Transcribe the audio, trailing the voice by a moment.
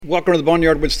Welcome to the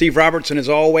Boneyard with Steve Robertson. As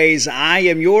always, I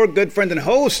am your good friend and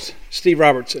host, Steve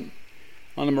Robertson.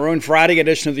 On the Maroon Friday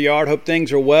edition of The Yard, hope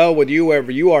things are well with you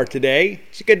wherever you are today.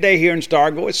 It's a good day here in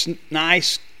Starkville. It's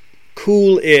nice,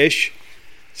 cool-ish,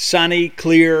 sunny,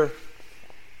 clear.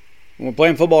 And we're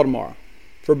playing football tomorrow.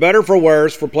 For better or for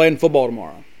worse, we're playing football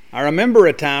tomorrow. I remember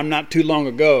a time not too long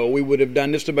ago we would have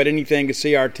done just about anything to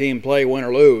see our team play, win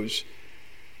or lose.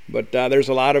 But there's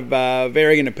a lot of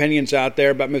varying opinions out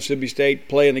there about Mississippi State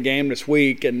playing the game this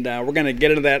week, and we're going to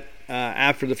get into that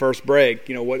after the first break.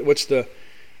 You know, what's the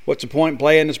point in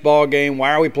playing this ball game?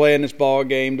 Why are we playing this ball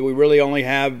game? Do we really only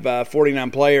have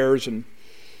 49 players? And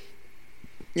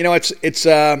you know, it's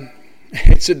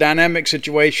a dynamic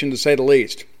situation to say the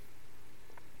least.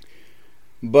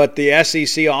 But the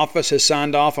SEC office has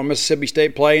signed off on Mississippi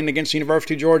State playing against the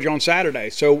University of Georgia on Saturday.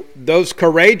 So those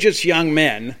courageous young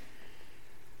men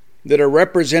that are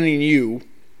representing you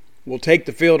will take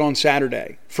the field on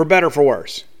Saturday, for better or for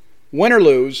worse. Win or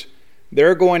lose,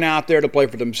 they're going out there to play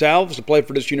for themselves, to play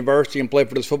for this university, and play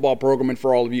for this football program and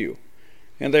for all of you.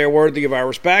 And they are worthy of our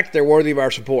respect. They're worthy of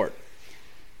our support.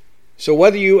 So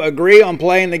whether you agree on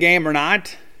playing the game or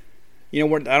not, you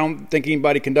know, I don't think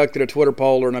anybody conducted a Twitter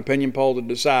poll or an opinion poll to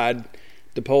decide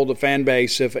to poll the fan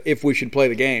base if we should play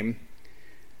the game.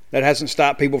 That hasn't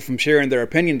stopped people from sharing their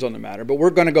opinions on the matter, but we're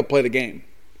going to go play the game.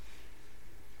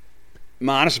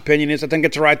 My honest opinion is I think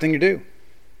it's the right thing to do.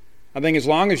 I think as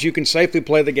long as you can safely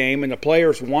play the game and the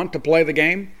players want to play the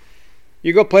game,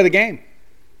 you go play the game.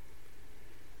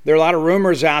 There are a lot of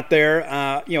rumors out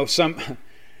there,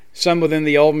 some within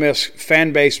the Ole Miss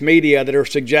fan base media that are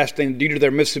suggesting, due to their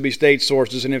Mississippi State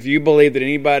sources, and if you believe that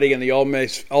anybody in the Ole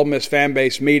Miss fan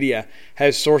base media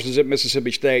has sources at Mississippi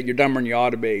State, you're dumber than you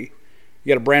ought to be.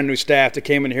 You got a brand new staff that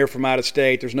came in here from out of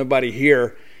state. There's nobody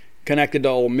here connected to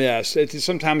Ole Miss.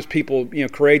 Sometimes people,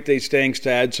 create these things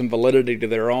to add some validity to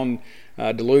their own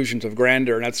delusions of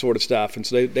grandeur and that sort of stuff. And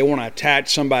so they want to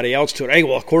attach somebody else to it. Hey,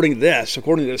 well, according to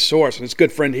this source, and it's a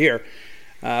good friend here.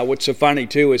 What's so funny,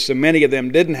 too, is so many of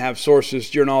them didn't have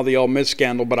sources during all the Ole Miss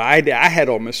scandal, but I had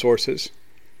Ole Miss sources.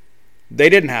 They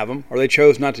didn't have them, or they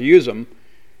chose not to use them.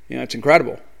 It's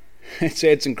incredible.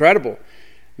 It's incredible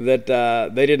that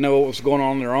they didn't know what was going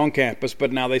on their own campus,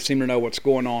 but now they seem to know what's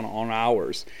going on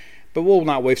ours. But we'll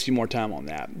not waste any more time on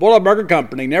that. Bulldog Burger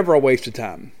Company, never a waste of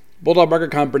time. Bulldog Burger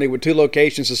Company with 2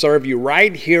 locations to serve you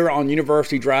right here on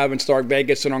University Drive in Stark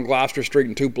Vegas and on Gloucester Street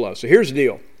in Tupelo. So here's the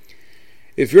deal.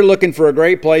 If you're looking for a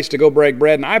great place to go break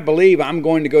bread, and I believe I'm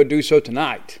going to go do so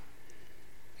tonight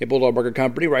at Bulldog Burger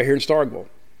Company right here in Starkville.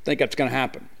 I think that's going to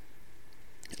happen.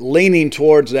 Leaning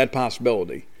towards that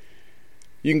possibility.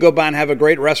 You can go by and have a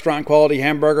great restaurant-quality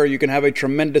hamburger. You can have a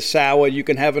tremendous sour. You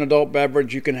can have an adult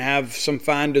beverage. You can have some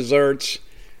fine desserts.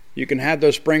 You can have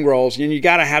those spring rolls. And you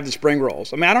got to have the spring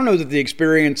rolls. I mean, I don't know that the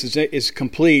experience is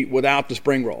complete without the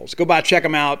spring rolls. Go by, check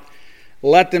them out.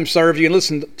 Let them serve you. And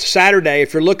listen, Saturday,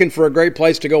 if you're looking for a great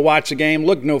place to go watch the game,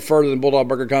 look no further than Bulldog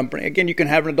Burger Company. Again, you can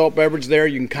have an adult beverage there.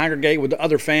 You can congregate with the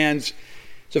other fans.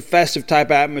 It's a festive-type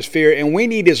atmosphere. And we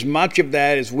need as much of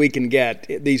that as we can get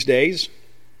these days.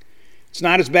 It's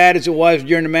not as bad as it was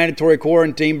during the mandatory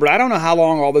quarantine, but I don't know how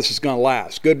long all this is going to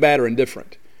last, good, bad, or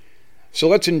indifferent. So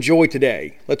let's enjoy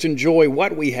today. Let's enjoy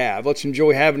what we have. Let's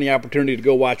enjoy having the opportunity to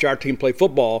go watch our team play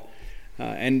football.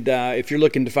 And if you're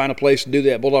looking to find a place to do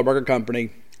that, Bulldog Burger Company,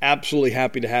 absolutely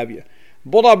happy to have you.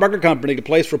 Bulldog Burger Company, the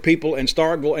place for people in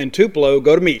Starkville and Tupelo,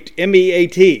 go to meet,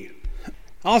 M-E-A-T. I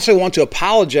also want to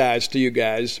apologize to you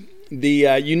guys.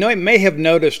 You may have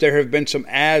noticed there have been some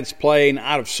ads playing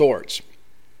out of sorts.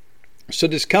 So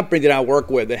this company that I work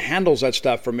with that handles that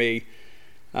stuff for me,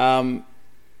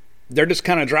 they're just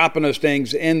kind of dropping those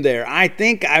things in there. I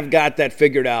think I've got that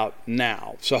figured out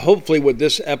now. So hopefully with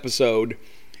this episode,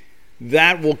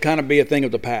 that will kind of be a thing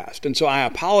of the past. And so I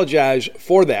apologize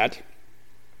for that.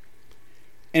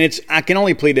 And I can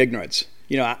only plead ignorance.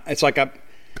 It's like I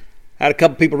had a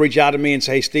couple people reach out to me and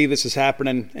say, hey, Steve, this is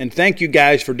happening. And thank you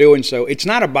guys for doing so. It's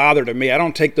not a bother to me. I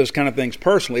don't take those kind of things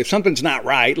personally. If something's not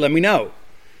right, let me know.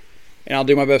 And I'll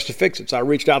do my best to fix it. So I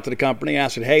reached out to the company. I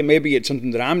said, hey, maybe it's something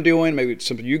that I'm doing. Maybe it's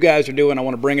something you guys are doing. I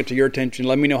want to bring it to your attention.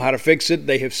 Let me know how to fix it.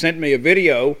 They have sent me a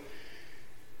video,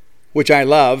 which I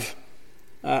love,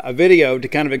 a video to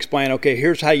kind of explain, okay,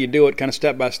 here's how you do it, kind of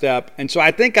step by step. And so I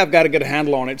think I've got to get a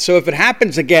handle on it. So if it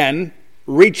happens again,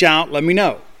 reach out, let me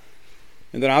know.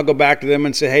 And then I'll go back to them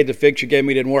and say, hey, the fix you gave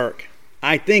me didn't work.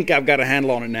 I think I've got a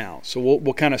handle on it now. So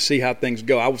we'll kind of see how things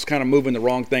go. I was kind of moving the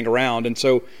wrong thing around. And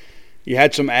so you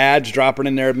had some ads dropping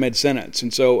in there mid-sentence.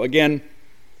 And so, again,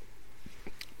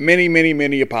 many, many,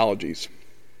 many apologies.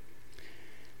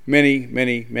 Many,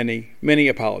 many, many, many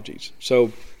apologies.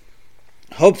 So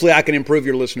hopefully I can improve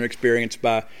your listener experience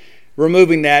by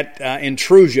removing that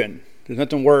intrusion. There's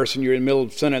nothing worse when you're in the middle of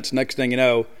a sentence, next thing you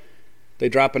know, they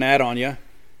drop an ad on you.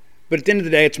 But at the end of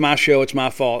the day, it's my show, it's my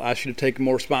fault. I should have taken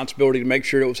more responsibility to make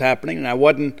sure it was happening, and I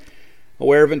wasn't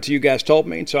aware of it until you guys told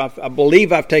me. And so I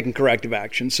believe I've taken corrective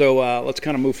action. So let's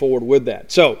kind of move forward with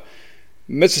that. So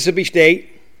Mississippi State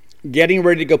getting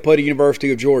ready to go play the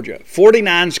University of Georgia.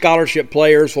 49 scholarship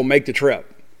players will make the trip.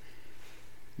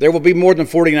 There will be more than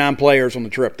 49 players on the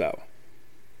trip, though.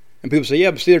 And people say,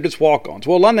 yeah, but see, they're just walk-ons.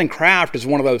 Well, London Craft is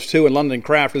one of those too, and London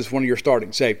Craft is one of your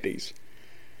starting safeties.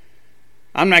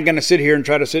 I'm not going to sit here and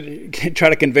try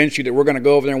to convince you that we're going to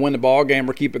go over there and win the ball game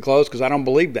or keep it close, because I don't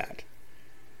believe that.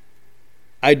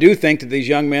 I do think that these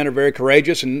young men are very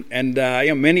courageous, and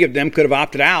many of them could have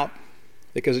opted out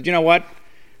because, you know what?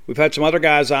 We've had some other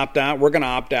guys opt out. We're going to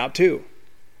opt out too.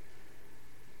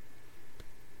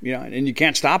 And you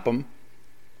can't stop them.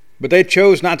 But they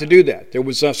chose not to do that. There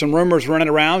was some rumors running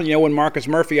around, when Marcus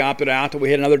Murphy opted out, that we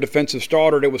had another defensive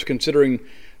starter that was considering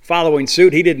following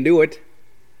suit. He didn't do it.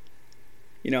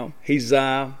 He's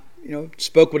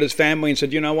spoke with his family and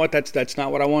said, you know what, that's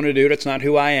not what I want to do. That's not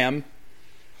who I am.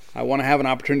 I want to have an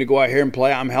opportunity to go out here and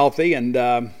play. I'm healthy, and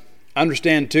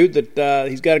understand too that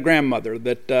he's got a grandmother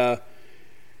that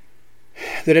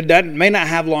may not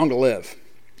have long to live,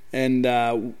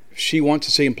 and she wants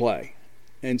to see him play.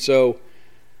 And so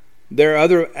there are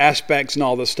other aspects in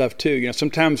all this stuff too.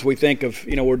 Sometimes we think of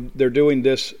they're doing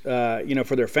this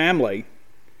for their family,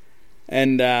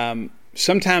 and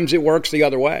sometimes it works the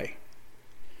other way.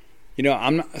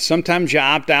 Sometimes you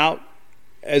opt out,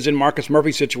 as in Marcus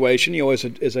Murphy's situation.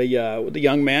 As a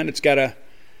young man that's got a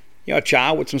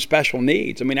child with some special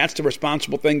needs. I mean, that's the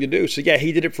responsible thing to do. So yeah,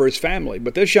 he did it for his family.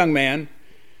 But this young man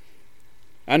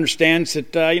understands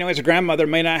that his grandmother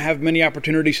may not have many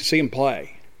opportunities to see him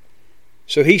play.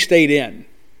 So he stayed in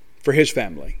for his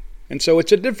family, and so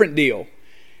it's a different deal.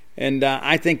 And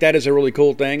I think that is a really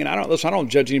cool thing. And I don't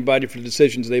judge anybody for the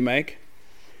decisions they make.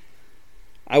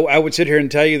 I would sit here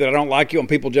and tell you that I don't like you and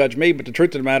people judge me, but the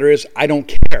truth of the matter is I don't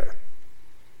care.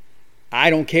 I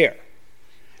don't care.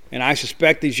 And I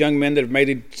suspect these young men that have made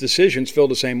these decisions feel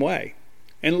the same way.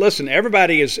 And listen,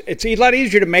 it's a lot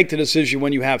easier to make the decision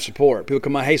when you have support. People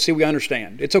come on, hey, see, we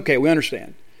understand. It's okay, we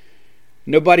understand.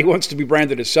 Nobody wants to be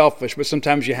branded as selfish, but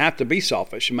sometimes you have to be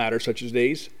selfish in matters such as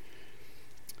these.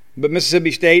 But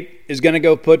Mississippi State is going to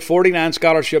go put 49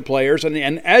 scholarship players.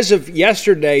 And as of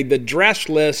yesterday, the dress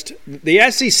list, the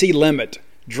SEC limit,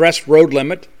 dress road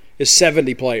limit, is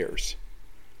 70 players.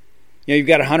 You've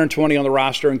got 120 on the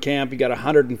roster in camp. You've got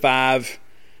 105,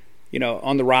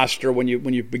 on the roster when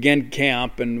you begin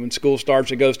camp. And when school starts,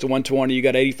 it goes to 120. You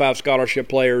got 85 scholarship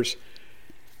players.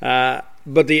 But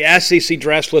the SEC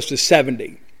dress list is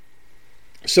 70.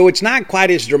 So it's not quite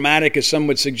as dramatic as some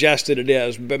would suggest that it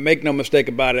is, but make no mistake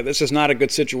about it, this is not a good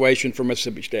situation for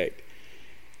Mississippi State.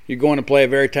 You're going to play a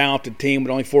very talented team with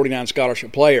only 49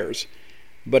 scholarship players.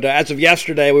 But as of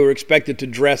yesterday, we were expected to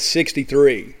dress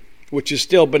 63, which is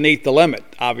still beneath the limit,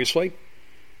 obviously.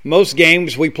 Most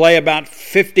games we play about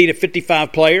 50 to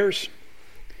 55 players.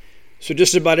 So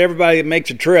just about everybody that makes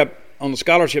a trip on the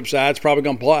scholarship side is probably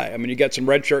going to play. I mean, you got some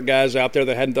redshirt guys out there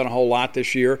that hadn't done a whole lot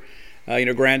this year.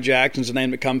 Grant Jackson's the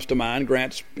name that comes to mind.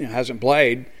 Grant hasn't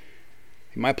played.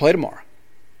 He might play tomorrow.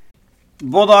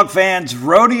 Bulldog fans,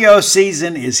 rodeo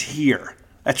season is here.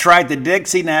 That's right, the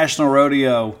Dixie National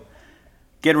Rodeo.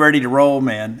 Get ready to roll,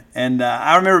 man. And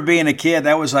I remember being a kid,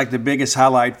 that was like the biggest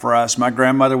highlight for us. My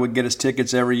grandmother would get us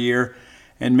tickets every year,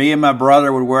 and me and my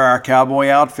brother would wear our cowboy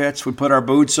outfits. We'd put our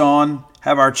boots on,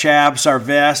 have our chaps, our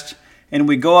vest, and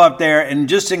we go up there, and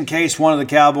just in case one of the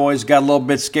cowboys got a little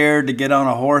bit scared to get on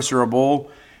a horse or a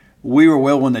bull, we were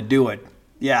willing to do it.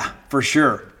 Yeah, for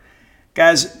sure.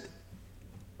 Guys,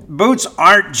 boots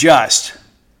aren't just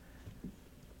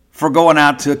for going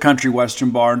out to a country western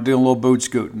bar and doing a little boot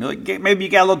scooting. Maybe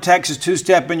you got a little Texas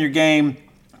two-step in your game.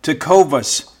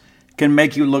 Tecovas can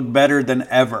make you look better than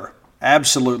ever.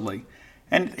 Absolutely.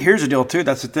 And here's the deal, too.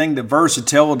 That's the thing, the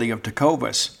versatility of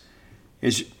Tecovas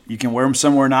is you can wear them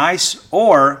somewhere nice,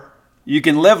 or you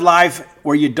can live life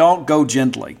where you don't go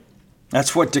gently.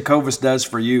 That's what Tecovas does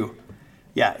for you.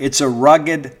 Yeah, it's a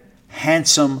rugged,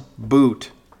 handsome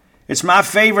boot. It's my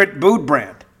favorite boot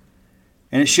brand,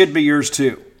 and it should be yours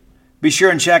too. Be sure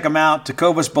and check them out.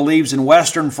 Tecovas believes in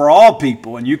Western for all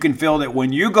people, and you can feel that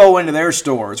when you go into their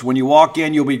stores. When you walk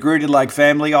in, you'll be greeted like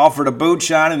family, offered a boot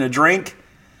shine and a drink,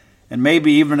 and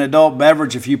maybe even an adult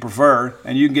beverage if you prefer,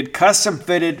 and you can get custom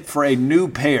fitted for a new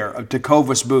pair of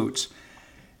Tecovas boots.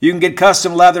 You can get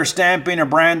custom leather stamping or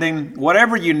branding,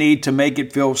 whatever you need to make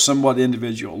it feel somewhat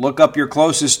individual. Look up your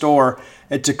closest store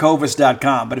at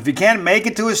tecovas.com. But if you can't make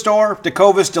it to a store,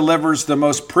 Tecovas delivers the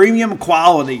most premium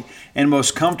quality and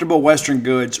most comfortable Western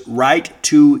goods right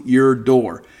to your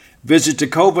door. Visit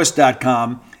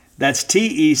tecovas.com. That's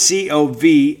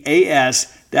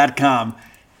TECOVAS.com.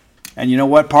 And you know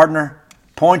what, partner?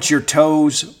 Point your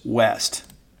toes west.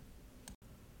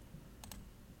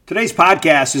 Today's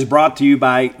podcast is brought to you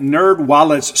by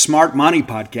NerdWallet's Smart Money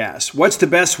Podcast. What's the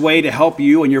best way to help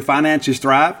you and your finances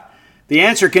thrive? The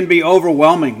answer can be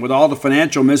overwhelming with all the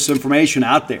financial misinformation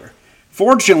out there.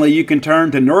 Fortunately, you can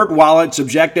turn to NerdWallet's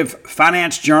objective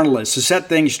finance journalists to set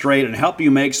things straight and help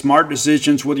you make smart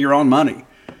decisions with your own money.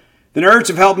 The nerds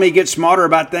have helped me get smarter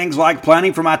about things like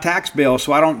planning for my tax bill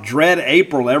so I don't dread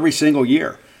April every single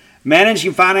year,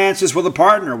 managing finances with a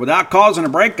partner without causing a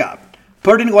breakup,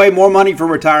 putting away more money for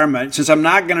retirement since I'm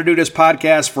not going to do this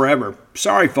podcast forever.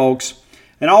 Sorry, folks.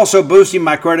 And also boosting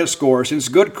my credit score since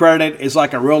good credit is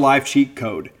like a real-life cheat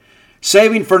code.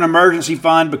 Saving for an emergency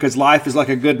fund because life is like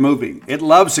a good movie. It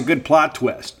loves a good plot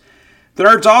twist. The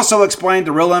nerds also explain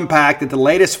the real impact that the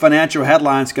latest financial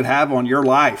headlines could have on your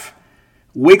life.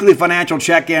 Weekly financial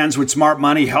check-ins with Smart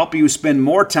Money help you spend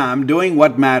more time doing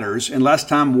what matters and less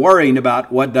time worrying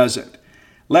about what doesn't.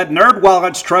 Let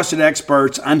NerdWallet's trusted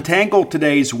experts untangle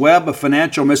today's web of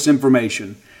financial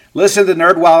misinformation. Listen to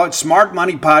NerdWallet's Smart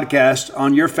Money Podcast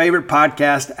on your favorite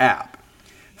podcast app.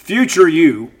 Future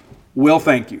you will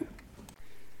thank you.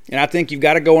 And I think you've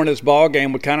got to go into this ball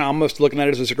game with kind of almost looking at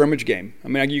it as a scrimmage game. I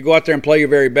mean, you go out there and play your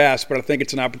very best, but I think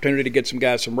it's an opportunity to get some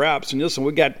guys some reps. And listen,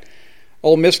 we got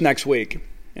Ole Miss next week.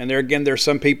 And there's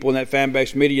some people in that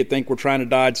fan-based media think we're trying to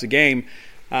dodge the game.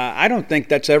 I don't think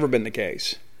that's ever been the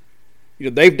case.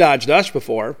 They've dodged us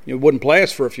before. Wouldn't play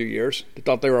us for a few years. They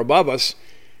thought they were above us.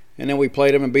 And then we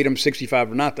played them and beat them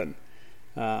 65-0.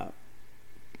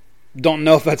 Don't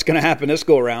know if that's going to happen this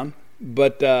go-around.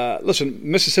 But listen,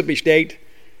 Mississippi State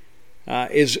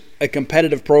is a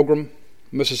competitive program.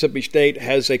 Mississippi State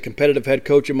has a competitive head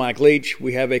coach in Mike Leach.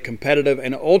 We have a competitive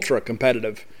and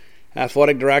ultra-competitive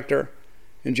athletic director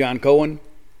in John Cohen.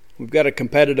 We've got a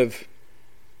competitive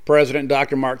president,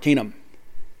 Dr. Mark Keenum.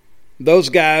 Those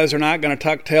guys are not going to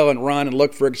tuck tail and run and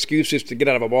look for excuses to get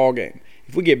out of a ball game.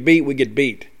 If we get beat, we get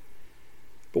beat.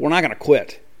 But we're not going to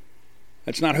quit.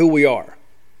 That's not who we are.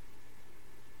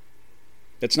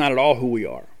 That's not at all who we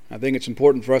are. I think it's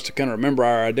important for us to kind of remember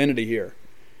our identity here.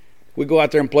 We go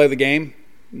out there and play the game.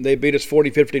 They beat us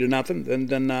 40-50-0.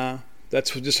 Then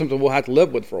that's just something we'll have to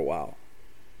live with for a while.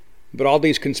 But all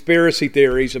these conspiracy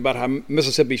theories about how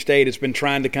Mississippi State has been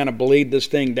trying to kind of bleed this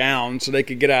thing down so they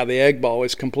could get out of the egg bowl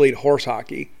is complete horse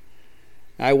hockey.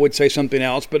 I would say something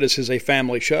else, but this is a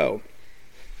family show.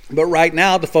 But right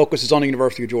now, the focus is on the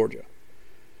University of Georgia.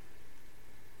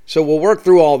 So we'll work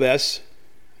through all this.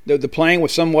 The playing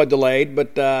was somewhat delayed,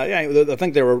 but I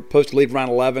think they were supposed to leave around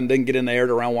 11, didn't get in the air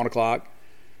to around 1 o'clock.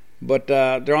 But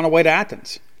they're on their way to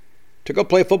Athens to go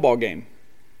play a football game.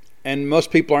 And most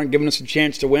people aren't giving us a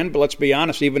chance to win, but let's be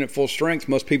honest, even at full strength,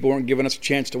 most people aren't giving us a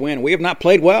chance to win. We have not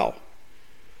played well.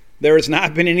 There has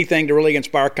not been anything to really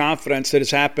inspire confidence that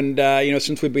has happened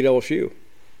since we beat LSU.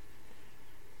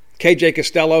 KJ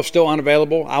Costello still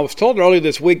unavailable. I was told earlier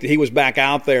this week that he was back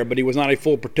out there, but he was not a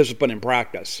full participant in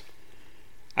practice.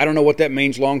 I don't know what that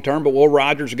means long term, but Will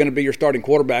Rogers is going to be your starting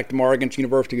quarterback tomorrow against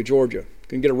University of Georgia.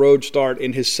 Can get a road start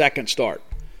in his second start.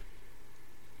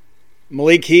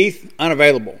 Malik Heath,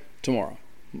 unavailable tomorrow.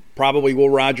 Probably Will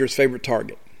Rogers' favorite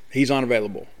target. He's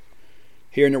unavailable.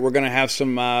 Hearing that we're going to have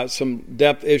some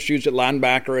depth issues at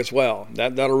linebacker as well.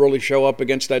 That'll really show up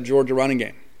against that Georgia running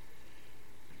game.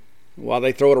 While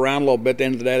they throw it around a little bit, at the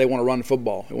end of the day, they want to run the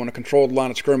football. They want to control the line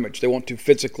of scrimmage. They want to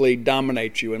physically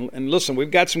dominate you. And listen,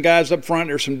 we've got some guys up front.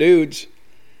 There's some dudes.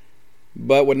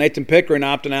 But with Nathan Pickering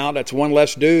opting out, that's one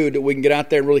less dude that we can get out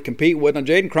there and really compete with. Now,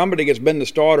 Jaden Crumedy has been the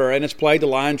starter and has played the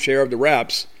lion's share of the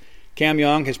reps. Cam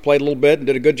Young has played a little bit and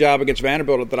did a good job against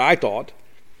Vanderbilt that I thought.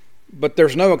 But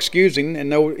there's no excusing and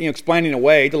no explaining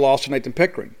away the loss of Nathan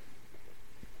Pickering.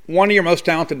 One of your most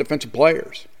talented defensive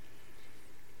players.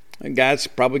 And guy's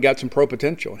probably got some pro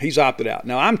potential. He's opted out.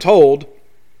 Now, I'm told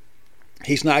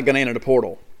he's not going to enter the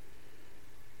portal.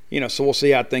 So we'll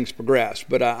see how things progress.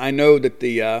 But I know that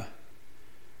the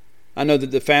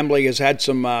family has had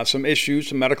some issues,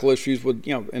 some medical issues with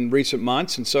in recent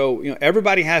months, and so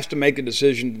everybody has to make a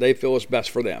decision that they feel is best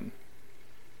for them.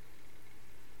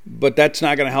 But that's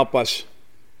not going to help us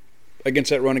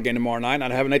against that run again tomorrow night. Not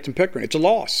having Nathan Pickering, it's a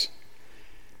loss.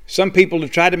 Some people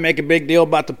have tried to make a big deal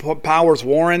about the Powers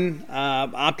Warren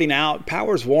opting out.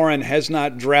 Powers Warren has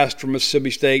not dressed for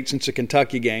Mississippi State since the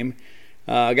Kentucky game.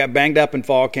 Got banged up in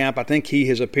fall camp. I think he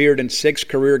has appeared in 6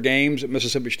 career games at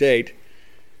Mississippi State.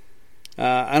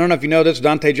 I don't know if you know this,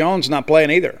 Dante Jones not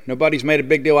playing either. Nobody's made a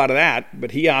big deal out of that,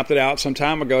 but he opted out some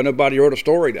time ago. Nobody wrote a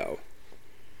story, though.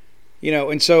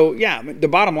 And so, the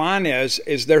bottom line is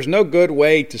there's no good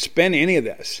way to spin any of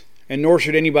this, and nor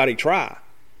should anybody try.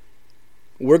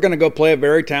 We're going to go play a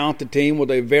very talented team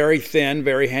with a very thin,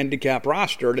 very handicapped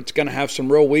roster that's going to have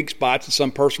some real weak spots in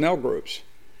some personnel groups.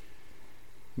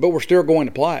 But we're still going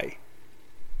to play.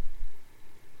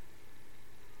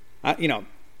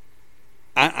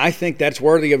 I think that's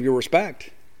worthy of your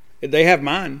respect. They have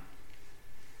mine.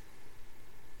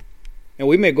 And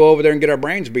we may go over there and get our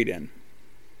brains beat in.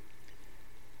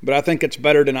 But I think it's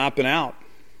better than opting out.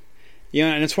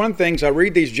 And it's one of the things, I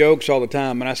read these jokes all the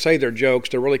time, and I say they're jokes.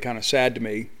 They're really kind of sad to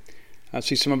me. I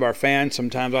see some of our fans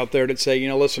sometimes out there that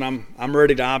say, listen, I'm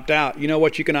ready to opt out. You know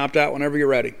what? You can opt out whenever you're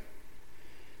ready.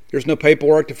 There's no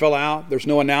paperwork to fill out. There's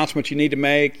no announcement you need to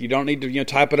make. You don't need to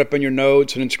type it up in your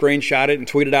notes and then screenshot it and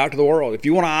tweet it out to the world. If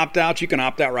you want to opt out, you can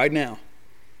opt out right now.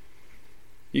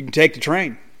 You can take the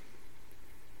train.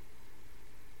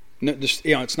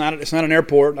 It's not an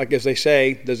airport, like as they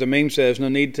say. There's a meme says, no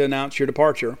need to announce your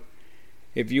departure.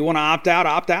 If you want to opt out,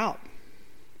 opt out.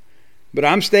 But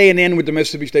I'm staying in with the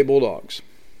Mississippi State Bulldogs.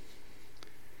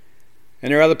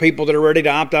 And there are other people that are ready to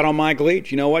opt out on Mike Leach.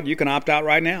 You know what? You can opt out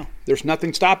right now. There's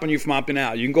nothing stopping you from opting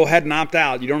out. You can go ahead and opt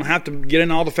out. You don't have to get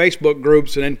in all the Facebook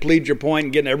groups and then plead your point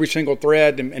and get in every single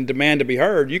thread and demand to be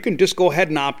heard. You can just go ahead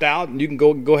and opt out, and you can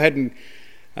go ahead and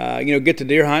get to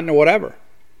deer hunting or whatever.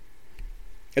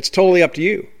 It's totally up to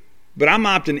you. But I'm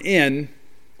opting in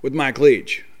with Mike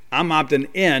Leach. I'm opting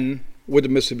in with the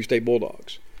Mississippi State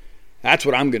Bulldogs. That's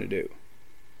what I'm going to do.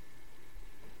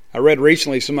 I read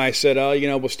recently somebody said,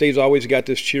 Steve's always got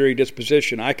this cheery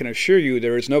disposition. I can assure you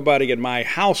there is nobody in my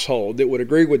household that would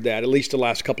agree with that, at least the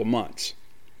last couple of months.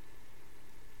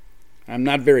 I'm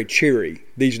not very cheery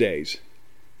these days.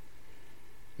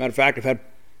 Matter of fact, I've had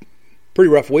a pretty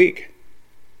rough week.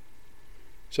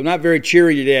 So I'm not very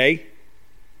cheery today.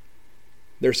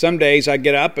 There's some days I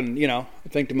get up and, I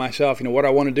think to myself, what do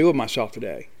I want to do with myself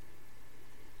today?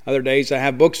 Other days I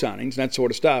have book signings and that sort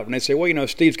of stuff. And they say,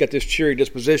 Steve's got this cheery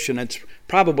disposition. It's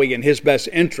probably in his best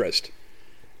interest,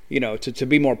 to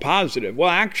be more positive.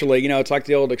 Well, actually, it's like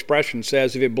the old expression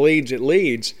says, if it bleeds, it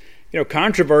leads.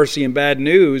 Controversy and bad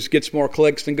news gets more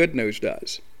clicks than good news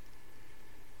does.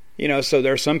 So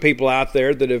there are some people out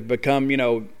there that have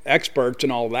become, experts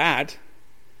in all that.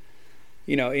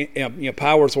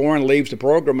 Powers Warren leaves the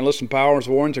program, and listen, Powers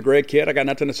Warren's a great kid. I got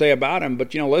nothing to say about him,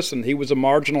 but listen, he was a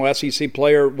marginal SEC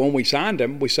player when we signed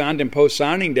him. We signed him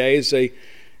post-signing days.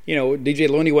 DJ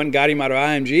Looney went and got him out of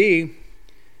IMG,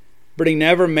 but he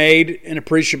never made an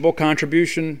appreciable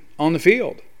contribution on the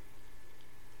field.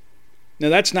 Now,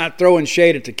 that's not throwing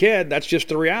shade at the kid. That's just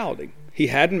the reality. He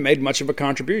hadn't made much of a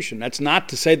contribution. That's not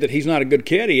to say that he's not a good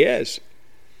kid. He is.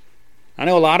 I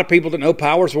know a lot of people that know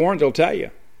Powers Warren, they'll tell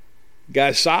you.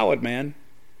 Guy's solid, man.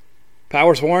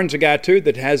 Powers Warren's a guy, too,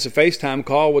 that has a FaceTime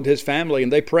call with his family,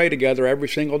 and they pray together every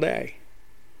single day.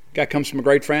 Guy comes from a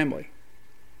great family.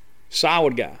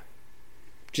 Solid guy.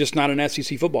 Just not an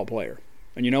SEC football player.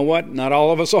 And you know what? Not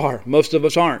all of us are. Most of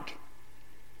us aren't.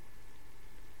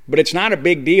 But it's not a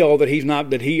big deal that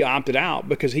he opted out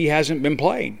because he hasn't been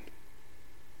playing.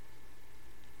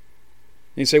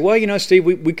 And you say, Steve,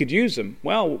 we could use him.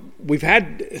 Well, we've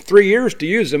had 3 years to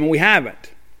use him, and we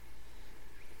haven't.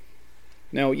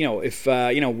 Now, if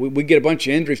we get a bunch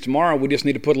of injuries tomorrow, we just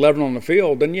need to put 11 on the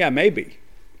field, then yeah, maybe.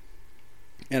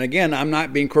 And again, I'm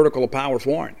not being critical of Powers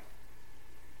Warren.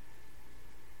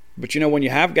 But, when you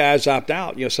have guys opt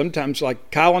out, sometimes like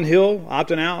Colin Hill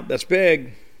opting out, that's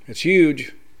big. It's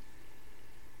huge.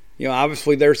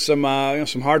 Obviously there's some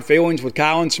hard feelings with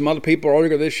Colin, some other people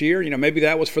earlier this year. Maybe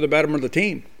that was for the betterment of the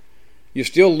team. You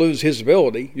still lose his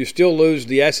ability. You still lose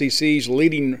the SEC's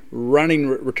leading running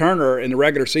returner in the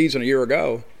regular season a year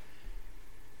ago.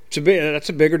 That's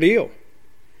a bigger deal.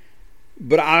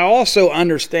 But I also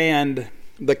understand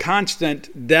the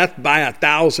constant death by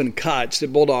 1,000 cuts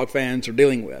that Bulldog fans are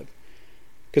dealing with.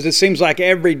 Because it seems like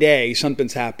every day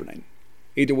something's happening.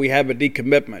 Either we have a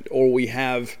decommitment or we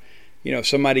have,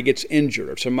 somebody gets injured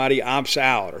or somebody opts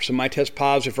out or somebody tests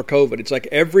positive for COVID. It's like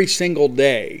every single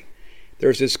day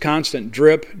there's this constant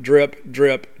drip, drip,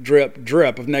 drip, drip,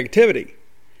 drip of negativity.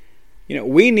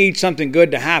 We need something good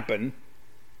to happen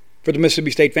for the Mississippi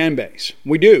State fan base.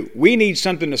 We do. We need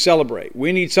something to celebrate.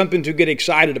 We need something to get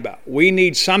excited about. We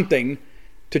need something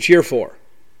to cheer for.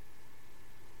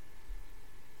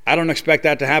 I don't expect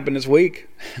that to happen this week.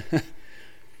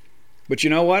 But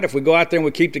you know what? If we go out there and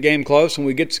we keep the game close and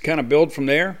we get to kind of build from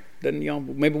there, then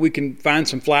maybe we can find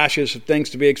some flashes of things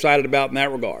to be excited about in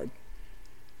that regard.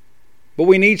 But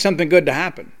we need something good to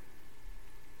happen.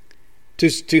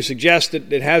 To suggest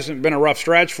that it hasn't been a rough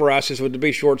stretch for us is to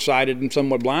be short-sighted and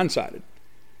somewhat blindsided.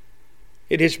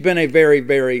 It has been a very,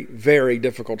 very, very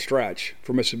difficult stretch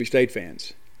for Mississippi State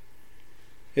fans.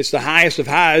 It's the highest of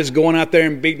highs going out there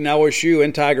and beating LSU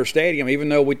in Tiger Stadium, even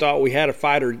though we thought we had a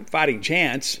fighting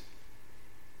chance.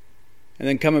 And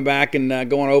then coming back and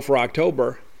going 0 for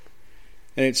October.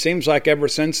 And it seems like ever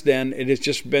since then, it has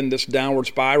just been this downward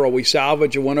spiral. We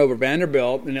salvaged a win over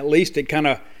Vanderbilt, and at least it kind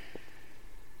of,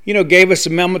 gave us a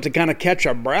moment to kind of catch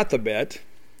our breath a bit.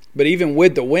 But even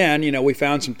with the win, we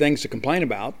found some things to complain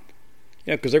about.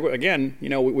 Because, again,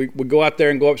 we go out there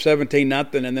and go up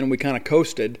 17-0, and then we kind of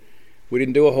coasted. We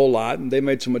didn't do a whole lot, and they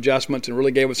made some adjustments and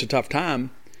really gave us a tough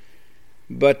time.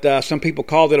 But some people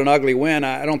called it an ugly win.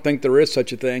 I don't think there is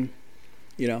such a thing.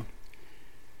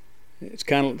 It's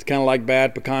kind of like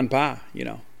bad pecan pie.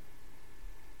 It's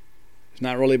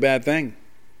not really a bad thing.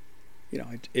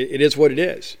 It is what it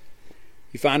is.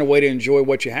 You find a way to enjoy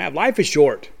what you have. Life is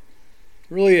short. It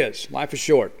really is. Life is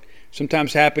short.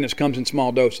 Sometimes happiness comes in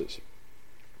small doses.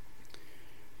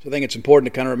 So I think it's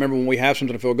important to kind of remember when we have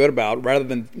something to feel good about, rather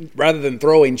than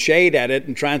throwing shade at it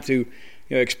and trying to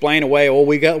explain away. Oh,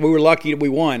 we were lucky we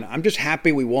won. I'm just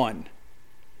happy we won.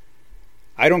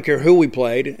 I don't care who we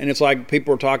played, and it's like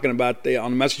people are talking about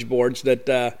on the message boards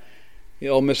that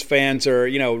Ole Miss fans are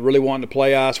really wanting to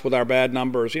play us with our bad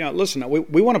numbers. Listen,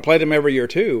 we want to play them every year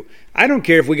too. I don't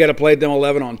care if we got to play them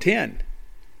 11 on 10.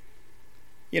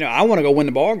 I want to go win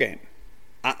the ball game.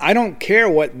 I don't care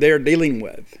what they're dealing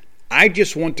with. I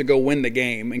just want to go win the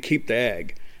game and keep the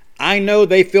egg. I know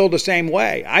they feel the same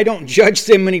way. I don't judge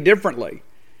them any differently.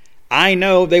 I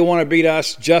know they want to beat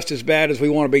us just as bad as we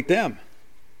want to beat them.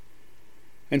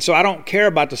 And so I don't care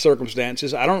about the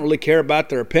circumstances. I don't really care about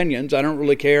their opinions. I don't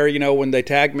really care, when they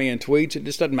tag me in tweets. It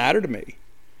just doesn't matter to me.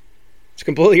 It's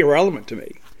completely irrelevant to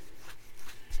me.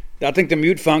 I think the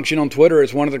mute function on Twitter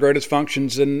is one of the greatest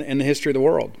functions in the history of the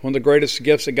world. One of the greatest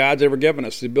gifts that God's ever given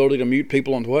us, the ability to mute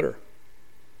people on Twitter.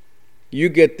 You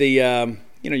get the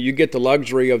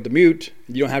luxury of the mute.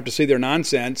 You don't have to see their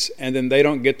nonsense, and then they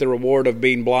don't get the reward of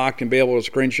being blocked and be able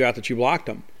to screenshot that you blocked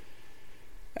them.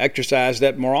 Exercise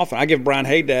that more often. I give Brian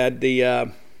Haydad the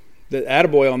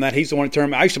attaboy on that. He's the one who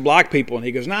turned me. I used to block people, and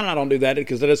he goes, no, I don't do that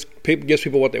because that gives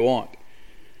people what they want.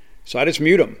 So I just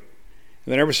mute them.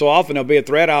 And then every so often there'll be a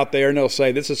thread out there, and they'll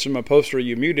say, this is from a poster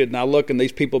you muted. And I look, and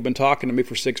these people have been talking to me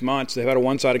for 6 months. They've had a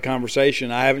one-sided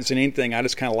conversation. I haven't seen anything. I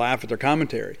just kind of laugh at their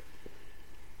commentary.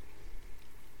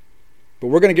 But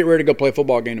we're going to get ready to go play a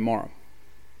football game tomorrow.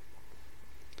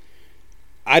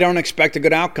 I don't expect a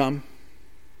good outcome,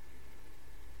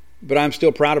 but I'm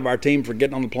still proud of our team for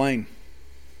getting on the plane.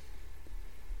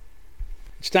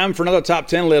 It's time for another Top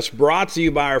 10 list brought to you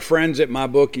by our friends at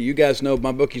MyBookie. You guys know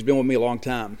MyBookie's been with me a long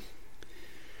time.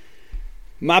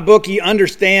 MyBookie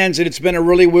understands that it's been a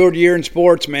really weird year in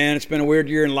sports, man. It's been a weird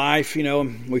year in life.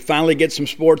 We finally get some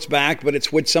sports back, but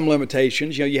it's with some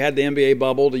limitations. You had the NBA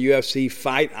bubble, the UFC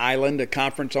Fight Island, a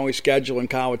conference-only schedule in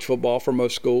college football for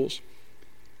most schools.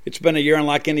 It's been a year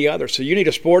unlike any other. So you need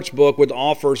a sports book with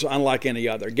offers unlike any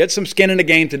other. Get some skin in the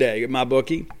game today at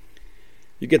MyBookie.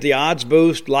 You get the odds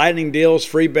boost, lightning deals,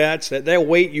 free bets. They'll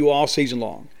wait you all season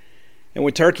long. And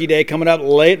with Turkey Day coming up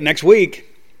late next week,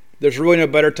 there's really no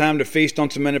better time to feast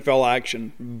on some NFL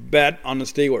action. Bet on the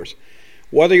Steelers.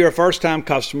 Whether you're a first-time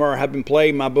customer or have been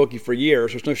playing MyBookie for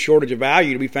years, there's no shortage of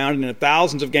value to be found in the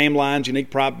thousands of game lines, unique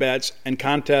prop bets, and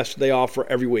contests they offer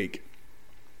every week.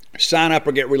 Sign up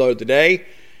or get reloaded today.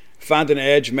 Find an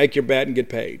edge, make your bet, and get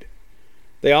paid.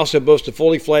 They also boast a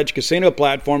fully fledged casino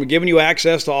platform giving you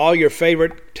access to all your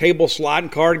favorite table, slot,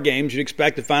 and card games you'd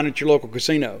expect to find at your local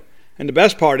casino. And the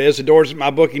best part is the doors at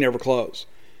MyBookie never close.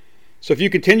 So if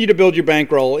you continue to build your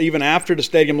bankroll even after the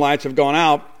stadium lights have gone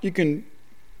out, you can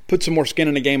put some more skin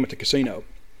in the game at the casino.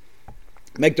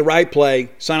 Make the right play.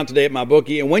 Sign up today at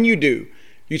MyBookie. And when you do,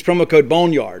 use promo code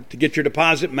Boneyard to get your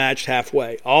deposit matched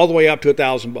halfway, all the way up to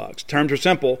 $1,000. Terms are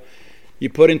simple. You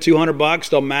put in $200,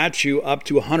 they'll match you up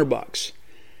to $100.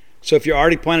 So if you're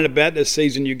already planning to bet this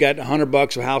season, you got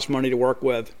 $100 of house money to work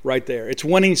with right there. It's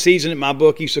winning season at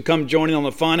MyBookie, so come join in on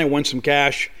the fun and win some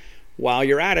cash while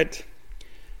you're at it.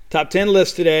 Top 10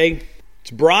 list today.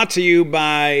 It's brought to you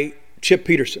by Chip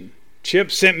Peterson. Chip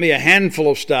sent me a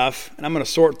handful of stuff, and I'm going to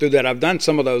sort through that. I've done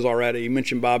some of those already. You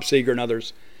mentioned Bob Seger and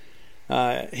others.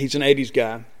 He's an 80s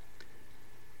guy.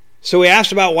 So he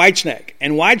asked about Whitesnake.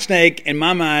 And Whitesnake, in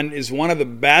my mind, is one of the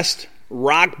best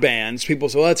rock bands. People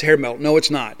say, well, it's hair metal. No, it's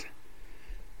not.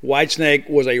 Whitesnake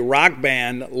was a rock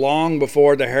band long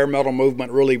before the hair metal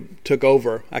movement really took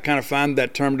over. I kind of find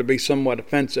that term to be somewhat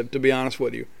offensive, to be honest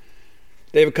with you.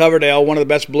 David Coverdale, one of the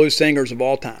best blues singers of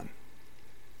all time.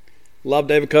 Love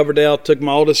David Coverdale. Took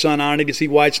my oldest son on to see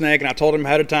Whitesnake, and I told him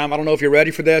ahead of time, I don't know if you're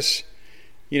ready for this.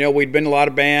 We'd been to a lot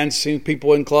of bands, seen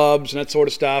people in clubs and that sort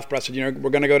of stuff, but I said, we're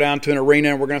going to go down to an arena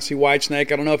and we're going to see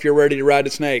Whitesnake. I don't know if you're ready to ride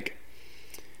the snake.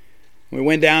 We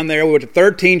went down there. We went to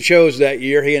 13 shows that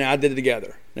year. He and I did it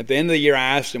together. At the end of the year,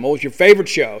 I asked him, what was your favorite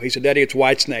show? He said, Daddy, it's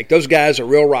Whitesnake. Those guys are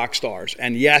real rock stars.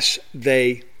 And yes,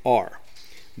 they are.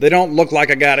 They don't look like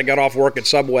a guy that got off work at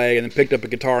Subway and then picked up a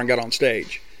guitar and got on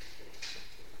stage.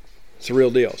 It's a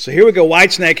real deal. So here we go,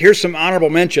 Whitesnake. Here's some honorable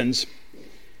mentions.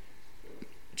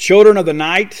 Children of the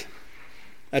Night.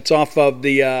 That's off of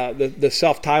the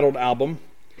self-titled album.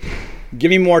 Give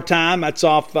Me More Time. That's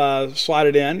off Slide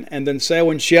It In. And then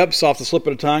Sailing Ships off the Slip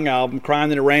of the Tongue album.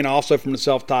 Crying in the Rain also from the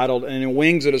self-titled. And then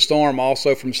Wings of the Storm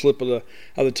also from Slip of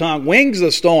the Tongue. Wings of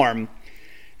the Storm.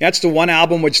 That's the one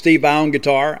album with Steve Vai on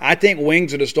guitar. I think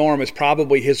Wings of the Storm is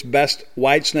probably his best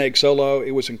Whitesnake solo.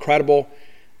 It was incredible.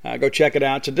 Go check it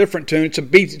out. It's a different tune. It's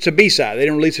a B-side. They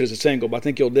didn't release it as a single, but I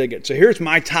think you'll dig it. So here's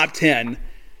my top 10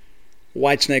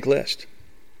 Whitesnake list.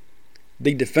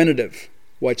 The definitive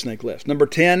Whitesnake list. Number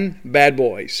 10, Bad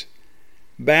Boys.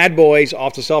 Bad Boys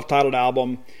off the self-titled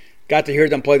album. Got to hear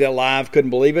them play that live.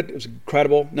 Couldn't believe it. It was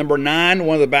incredible. Number 9,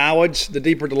 one of the ballads, The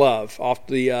Deeper the Love, off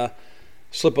the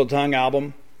Slip of the Tongue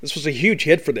album. This was a huge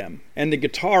hit for them, and the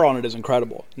guitar on it is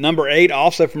incredible. Number 8,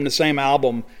 also from the same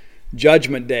album,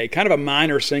 Judgment Day. Kind of a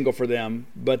minor single for them,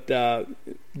 but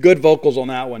good vocals on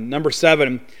that one. Number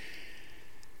 7,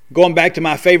 going back to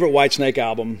my favorite Whitesnake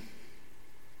album,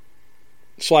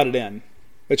 Slide It In.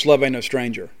 It's Love Ain't No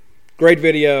Stranger. Great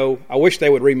video. I wish they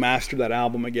would remaster that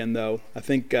album again, though. I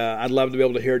think I'd love to be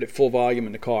able to hear it at full volume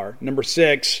in the car. Number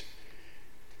 6,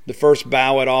 the first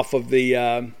ballad off of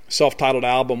the self-titled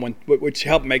album, which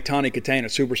helped make Tawny Kitaen a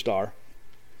superstar.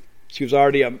 She was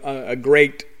already a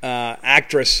great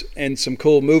actress in some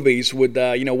cool movies with,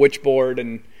 Witchboard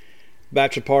and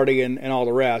Bachelor Party and all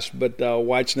the rest. But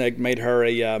Whitesnake made her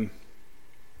a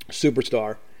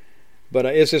superstar. But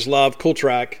Is This Love? Cool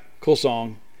track, cool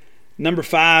song. Number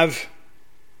 5,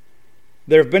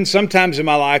 there have been some times in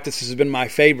my life this has been my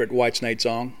favorite Whitesnake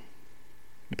song.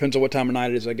 Depends on what time of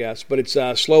night it is, I guess. But it's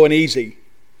Slow and Easy.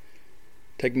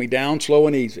 Take Me Down, Slow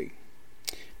and Easy.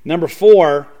 Number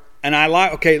 4, and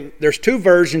there's 2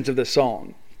 versions of this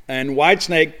song. And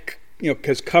Whitesnake,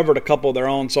 has covered a couple of their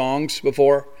own songs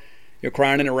before.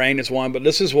 Crying in the Rain is one, but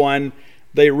this is one.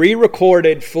 They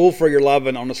re-recorded Fool for Your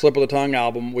Lovin' on the Slip of the Tongue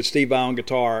album with Steve Vai on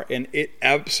guitar, and it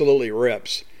absolutely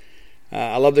rips.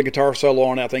 I love the guitar solo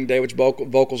on it. I think David's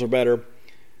vocals are better.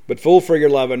 But Fool for Your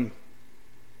Lovin',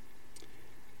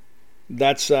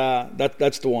 that's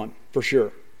the one, for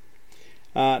sure.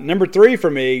 Number 3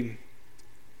 for me,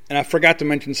 and I forgot to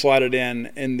mention Slide It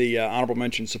In the honorable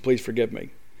mention, so please forgive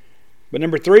me. But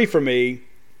number 3 for me,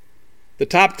 the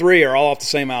top 3 are all off the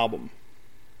same album.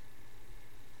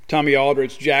 Tommy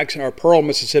Aldridge, Pearl,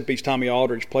 Mississippi's Tommy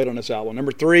Aldridge played on this album.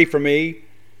 Number 3 for me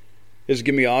is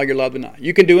Give Me All Your Love Tonight.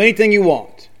 You can do anything you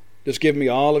want. Just give me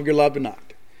all of your love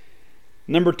tonight.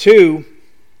 Number 2,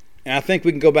 and I think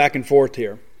we can go back and forth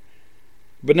here,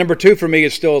 but number 2 for me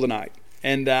is Still the Night.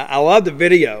 And I love the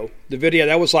video. The video,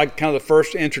 that was like kind of the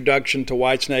first introduction to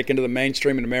Whitesnake into the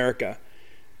mainstream in America.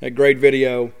 A great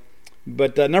video.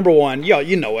 But number 1,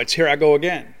 it's Here I Go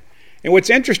Again. And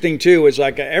what's interesting, too, is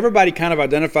like everybody kind of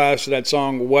identifies to that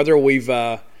song, whether we've,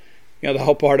 the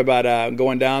whole part about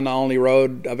going down the only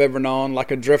road I've ever known,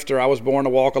 like a drifter, I was born to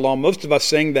walk alone. Most of us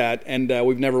sing that, and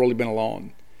we've never really been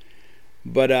alone.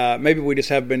 But maybe we just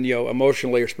have been,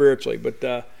 emotionally or spiritually.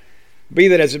 But be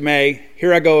that as it may,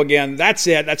 Here I Go Again. That's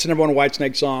it. That's the number 1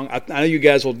 Whitesnake song. I know you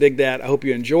guys will dig that. I hope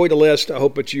you enjoy the list. I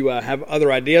hope that you have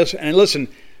other ideas. And listen,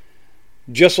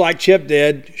 just like Chip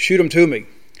did, shoot them to me.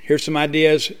 Here's some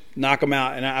ideas, knock them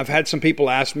out. And I've had some people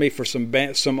ask me for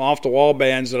some off-the-wall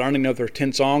bands that I don't even know if they're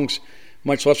 10 songs,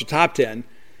 much less a top 10.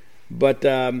 But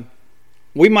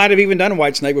we might have even done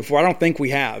Whitesnake before. I don't think we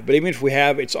have. But even if we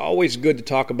have, it's always good to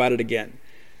talk about it again.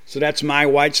 So that's my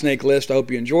Whitesnake list. I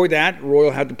hope you enjoyed that. Roy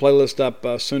will have the playlist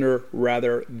up sooner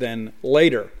rather than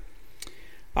later.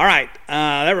 All right.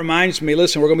 That reminds me,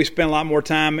 listen, we're going to be spending a lot more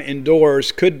time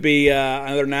indoors. Could be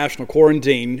another national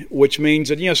quarantine, which means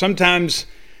that, sometimes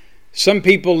some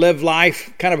people live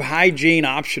life kind of hygiene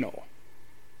optional.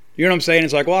 You know what I'm saying?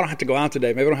 It's like, well, I don't have to go out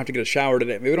today. Maybe I don't have to get a shower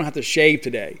today. Maybe I don't have to shave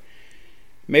today.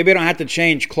 Maybe I don't have to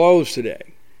change clothes today.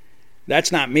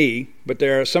 That's not me, but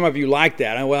there are some of you like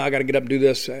that. Well, I got to get up and do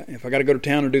this. If I got to go to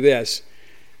town and do this.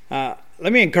 Let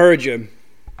me encourage you.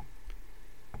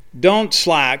 don't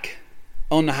slack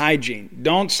on the hygiene.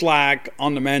 Don't slack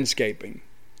on the manscaping.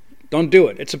 Don't do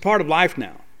it. It's a part of life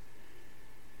now.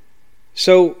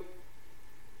 So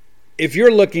if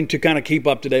you're looking to kind of keep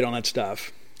up to date on that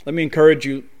stuff, let me encourage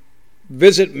you,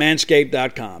 visit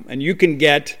manscaped.com, and you can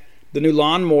get the new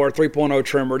Lawnmower 3.0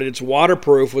 trimmer. It's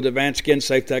waterproof with advanced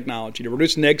skin-safe technology to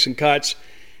reduce nicks and cuts.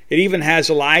 It even has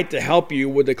a light to help you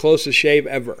with the closest shave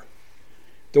ever.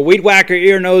 The Weed Whacker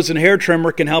ear, nose, and hair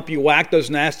trimmer can help you whack those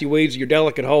nasty weeds in your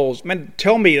delicate holes. Man,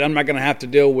 tell me I'm not going to have to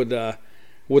deal with the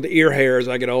ear hair as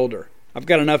I get older. I've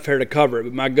got enough hair to cover it,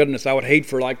 but my goodness, I would hate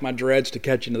for like my dreads to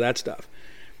catch into that stuff.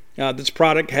 This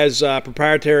product has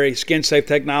proprietary skin-safe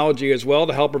technology as well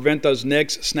to help prevent those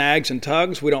nicks, snags, and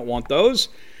tugs. We don't want those.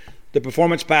 The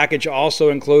performance package also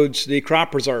includes the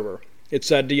crop preserver. It's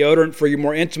a deodorant for your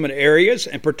more intimate areas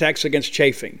and protects against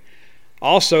chafing.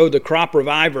 Also, the crop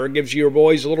reviver gives your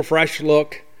boys a little fresh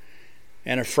look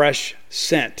and a fresh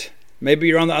scent. Maybe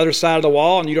you're on the other side of the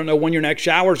wall and you don't know when your next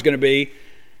shower is going to be.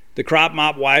 The crop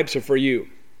mop wipes are for you.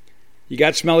 You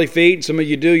got smelly feet, and some of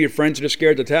you do. Your friends are just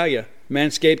scared to tell you.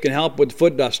 Manscaped can help with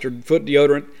foot duster, foot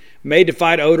deodorant, made to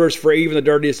fight odors for even the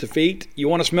dirtiest of feet. You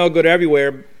want to smell good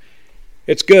everywhere.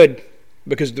 It's good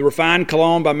because the Refined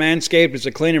Cologne by Manscaped is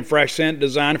a clean and fresh scent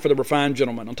designed for the refined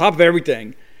gentleman. On top of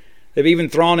everything, they've even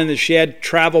thrown in the Shed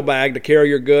travel bag to carry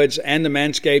your goods and the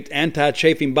Manscaped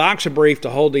anti-chafing boxer brief to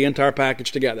hold the entire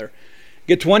package together.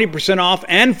 Get 20% off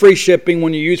and free shipping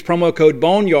when you use promo code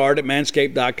BONEYARD at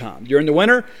manscaped.com. During the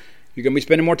winter, you're going to be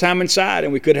spending more time inside,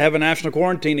 and we could have a national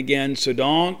quarantine again, so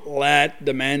don't let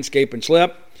the manscaping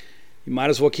slip. You might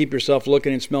as well keep yourself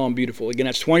looking and smelling beautiful. Again,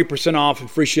 that's 20% off and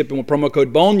free shipping with promo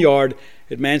code BONEYARD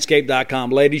at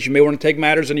manscaped.com. Ladies, you may want to take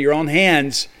matters into your own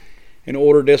hands and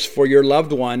order this for your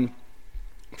loved one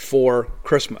for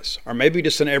Christmas, or maybe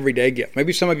just an everyday gift.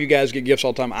 Maybe some of you guys get gifts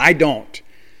all the time. I don't.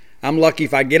 I'm lucky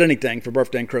if I get anything for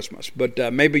birthday and Christmas, but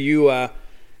maybe you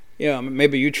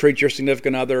maybe you treat your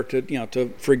significant other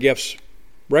to free gifts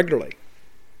regularly,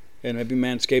 and maybe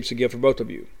Manscaped's a gift for both of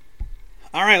you.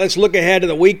 All right, let's look ahead to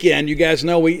the weekend. You guys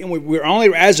know we're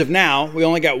only, as of now, we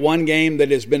only got one game that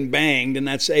has been banged, and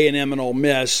that's A&M and Ole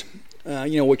Miss,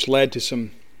 which led to some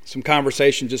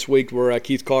conversations this week where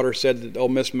Keith Carter said that Ole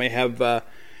Miss may have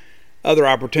other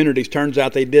opportunities. Turns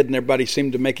out they did, and everybody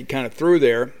seemed to make it kind of through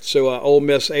there. So Ole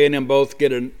Miss, A&M both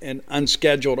get an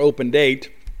unscheduled open date.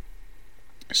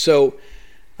 So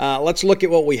let's look at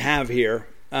what we have here.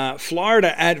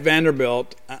 Florida at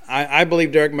Vanderbilt. I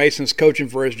believe Derek Mason's coaching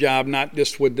for his job, not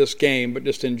just with this game, but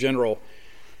just in general.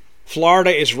 Florida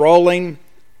is rolling.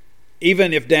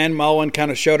 Even if Dan Mullen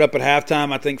kind of showed up at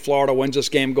halftime, I think Florida wins this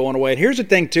game going away. And here's the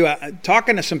thing, too.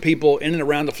 Talking to some people in and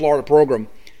around the Florida program,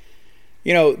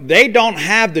 they don't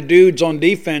have the dudes on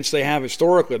defense they have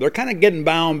historically. They're kind of getting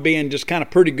by on being just kind of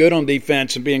pretty good on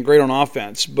defense and being great on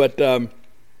offense. But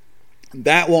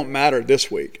that won't matter this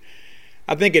week.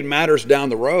 I think it matters down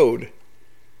the road.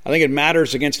 I think it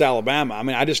matters against Alabama. I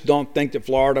mean, I just don't think that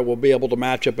Florida will be able to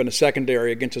match up in the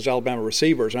secondary against those Alabama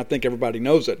receivers, and I think everybody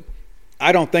knows it.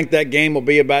 I don't think that game will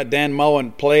be about Dan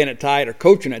Mullen playing it tight or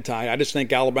coaching it tight. I just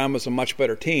think Alabama's a much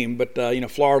better team. But,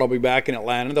 Florida will be back in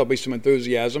Atlanta. There'll be some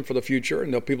enthusiasm for the future,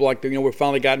 and people like, we've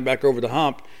finally gotten back over the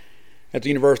hump at the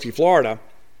University of Florida.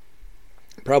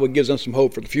 Probably gives them some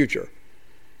hope for the future.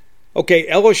 Okay,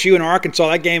 LSU and Arkansas,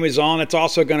 that game is on. It's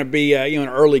also going to be an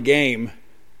early game.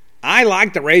 I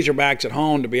like the Razorbacks at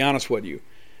home, to be honest with you.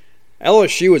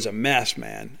 LSU is a mess,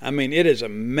 man. I mean, it is a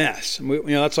mess.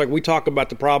 That's like we talk about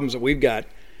the problems that we've got.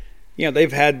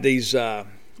 They've had this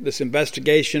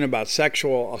investigation about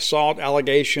sexual assault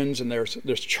allegations, and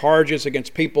there's charges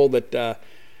against people that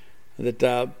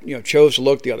chose to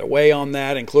look the other way on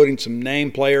that, including some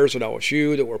named players at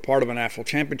LSU that were part of a national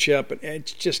championship. And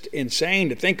it's just insane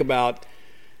to think about,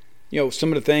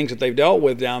 some of the things that they've dealt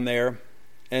with down there,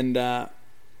 and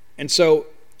so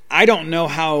I don't know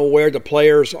how aware the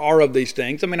players are of these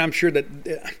things. I mean, I'm sure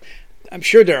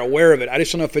they're aware of it. I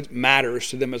just don't know if it matters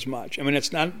to them as much. I mean,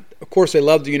 it's not. Of course, they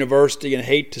love the university and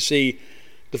hate to see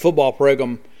the football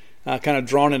program kind of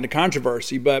drawn into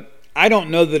controversy, but I don't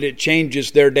know that it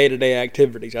changes their day-to-day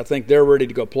activities. I think they're ready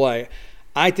to go play.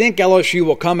 I think LSU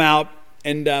will come out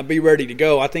and be ready to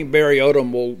go. I think Barry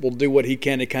Odom will do what he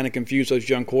can to kind of confuse those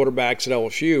young quarterbacks at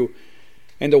LSU.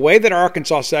 And the way that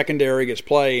Arkansas secondary is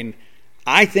playing,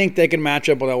 I think they can match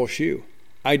up with LSU.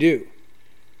 I do.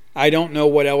 I don't know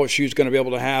what LSU is going to be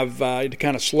able to have to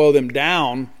kind of slow them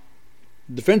down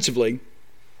defensively,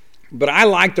 but I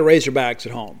like the Razorbacks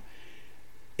at home.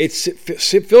 It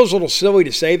feels a little silly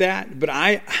to say that, but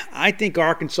I think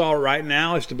Arkansas right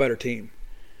now is the better team.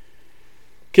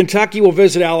 Kentucky will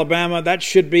visit Alabama. That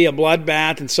should be a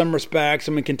bloodbath in some respects.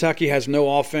 I mean, Kentucky has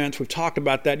no offense. We've talked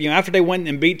about that. After they went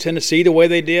and beat Tennessee the way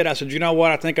they did, I said, you know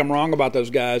what? I think I'm wrong about those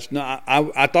guys. No,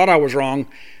 I thought I was wrong,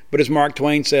 but as Mark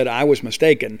Twain said, I was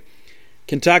mistaken.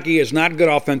 Kentucky is not good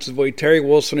offensively. Terry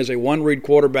Wilson is a one-read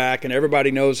quarterback, and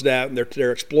everybody knows that.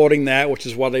 They're exploiting that, which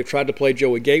is why they've tried to play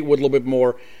Joey Gatewood a little bit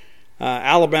more.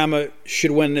 Alabama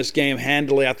should win this game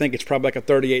handily. I think it's probably like a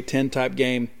 38-10 type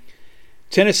game.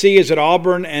 Tennessee is at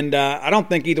Auburn, and I don't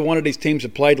think either one of these teams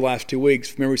have played the last 2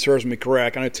 weeks, if memory serves me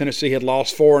correct. I know Tennessee had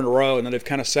lost 4 in a row, and then they've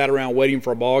kind of sat around waiting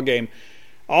for a ball game.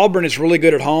 Auburn is really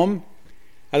good at home.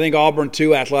 I think Auburn,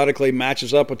 too, athletically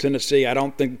matches up with Tennessee. I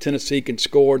don't think Tennessee can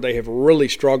score. They have really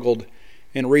struggled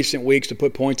in recent weeks to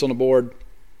put points on the board.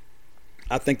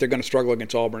 I think they're going to struggle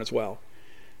against Auburn as well.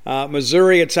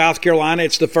 Missouri at South Carolina.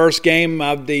 It's the first game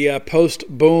of the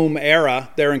post-boom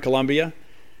era there in Columbia.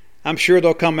 I'm sure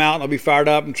they'll come out and they'll be fired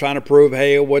up and trying to prove,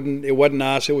 hey, it wasn't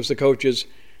us, it was the coaches.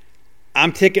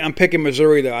 I'm picking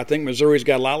Missouri, though. I think Missouri's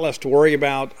got a lot less to worry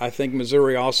about. I think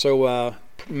Missouri also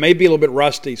may be a little bit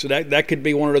rusty, so that could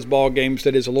be one of those ball games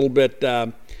that is a little bit,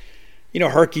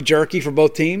 herky-jerky for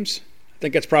both teams. I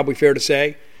think that's probably fair to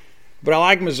say. But I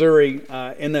like Missouri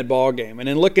in that ball game. And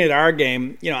then looking at our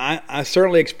game, I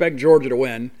certainly expect Georgia to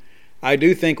win. I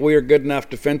do think we are good enough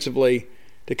defensively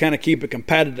to kind of keep it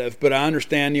competitive. But I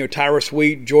understand, Tyrus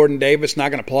Wheat, Jordan Davis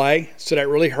not going to play, so that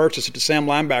really hurts us at the Sam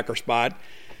linebacker spot.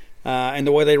 And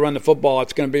the way they run the football,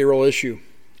 it's going to be a real issue.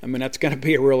 I mean, that's going to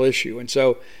be a real issue. And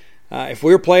so if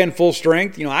we were playing full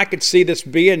strength, I could see this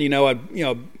being, a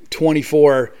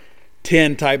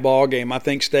 24-10 type ball game. I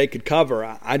think State could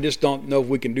cover. I just don't know if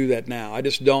we can do that now. I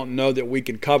just don't know that we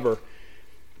can cover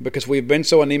because we've been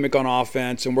so anemic on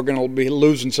offense and we're going to be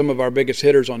losing some of our biggest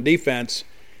hitters on defense.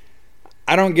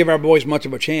 I don't give our boys much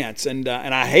of a chance, and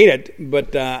I hate it,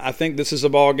 but I think this is a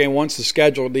ball game. Once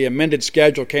the amended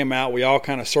schedule came out, we all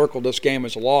kind of circled this game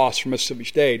as a loss for Mississippi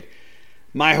State.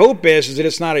 My hope is that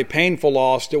it's not a painful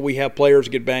loss that we have players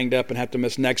get banged up and have to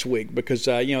miss next week because,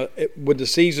 with the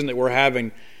season that we're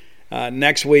having,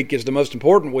 next week is the most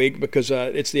important week because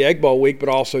it's the Egg Bowl week, but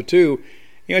also, too,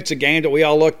 it's a game that we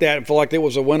all looked at and felt like it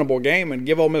was a winnable game. And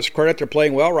give Ole Miss credit, they're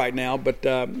playing well right now. But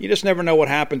you just never know what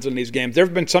happens in these games. There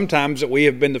have been some times that we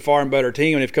have been the far and better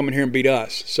team and they've come in here and beat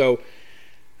us. So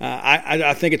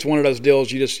I think it's one of those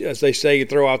deals you just, as they say, you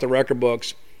throw out the record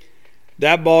books.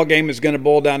 That ball game is going to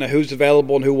boil down to who's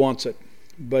available and who wants it.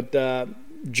 But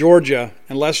Georgia,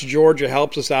 unless Georgia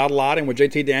helps us out a lot, and with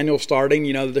JT Daniels starting,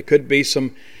 there could be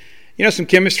some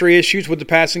chemistry issues with the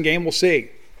passing game. We'll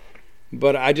see.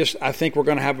 But I think we're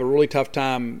going to have a really tough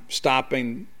time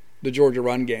stopping the Georgia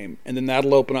run game, and then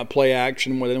that'll open up play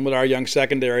action. With our young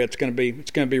secondary, it's going to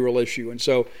be a real issue. And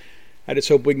so, I just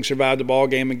hope we can survive the ball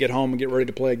game and get home and get ready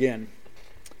to play again.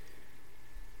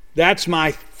 That's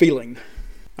my feeling.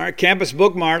 All right, Campus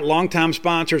Bookmart, longtime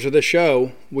sponsors of this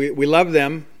show. We love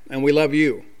them and we love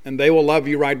you, and they will love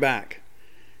you right back.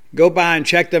 Go by and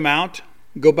check them out.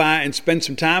 Go by and spend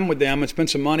some time with them and spend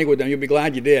some money with them. You'll be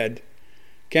glad you did.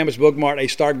 Campus Bookmart, a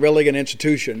Starkvillian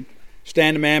institution.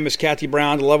 Stan the man, Miss Kathy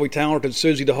Brown, the lovely, talented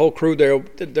Susie, the whole crew there,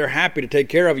 they're happy to take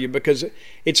care of you because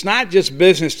it's not just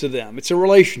business to them. It's a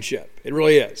relationship. It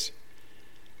really is.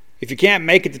 If you can't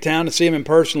make it to town to see them in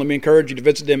person, let me encourage you to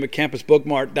visit them at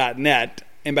campusbookmart.net.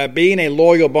 And by being a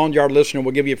loyal Boneyard listener,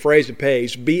 we'll give you a phrase that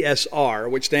pays,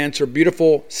 BSR, which stands for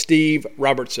Beautiful Steve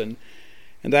Robertson.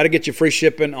 And that'll get you free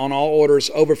shipping on all orders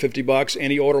over $50.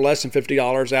 Any order less than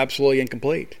 $50, absolutely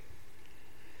incomplete.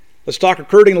 Let's talk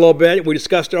recruiting a little bit. We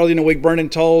discussed earlier in the week Brendan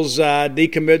Toll's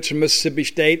decommits from Mississippi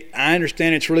State. I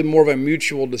understand it's really more of a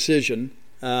mutual decision.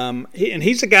 And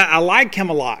he's a guy, I like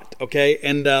him a lot, okay?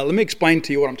 And let me explain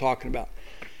to you what I'm talking about.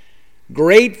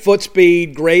 Great foot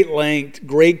speed, great length,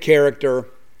 great character.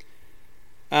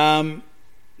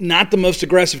 Not the most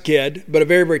aggressive kid, but a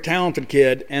very, very talented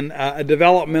kid and a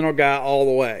developmental guy all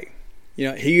the way.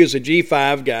 He is a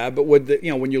G5 guy, but with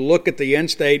when you look at the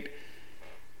in-state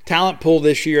talent pool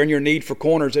this year and your need for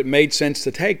corners, it made sense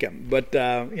to take him. But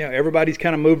everybody's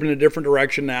kind of moving in a different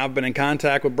direction now. I've been in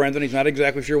contact with Brendan. He's not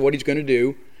exactly sure what he's going to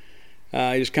do.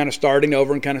 He's kind of starting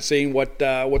over and kind of seeing what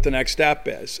the next step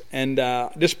is. And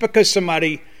just because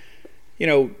somebody,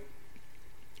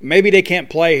 maybe they can't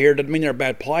play here doesn't mean they're a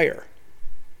bad player.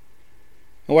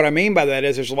 And what I mean by that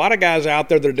is there's a lot of guys out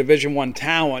there that are Division I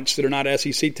talents that are not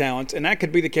SEC talents, and that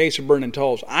could be the case of Brendan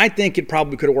Tolles. I think it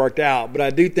probably could have worked out, but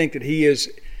I do think that he is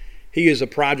a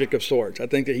project of sorts. I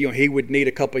think that he would need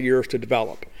a couple of years to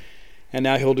develop, and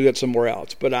now he'll do it somewhere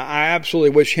else. But I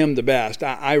absolutely wish him the best.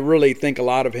 I really think a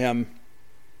lot of him,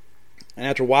 and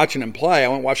after watching him play, I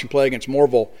went and watched him play against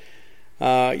Morville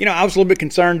I was a little bit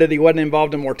concerned that he wasn't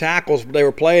involved in more tackles, but they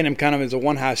were playing him kind of as a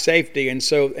one-high safety, and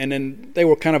then they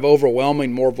were kind of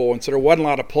overwhelming Morville, and so there wasn't a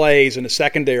lot of plays in the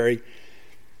secondary,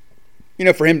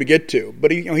 for him to get to.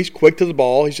 But he's quick to the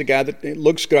ball. He's a guy that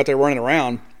looks good out there running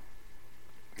around.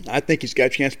 I think he's got a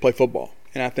chance to play football,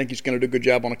 and I think he's going to do a good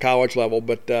job on a college level.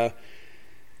 But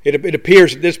it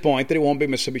appears at this point that it won't be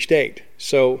Mississippi State.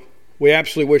 So we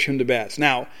absolutely wish him the best.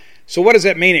 Now, so what does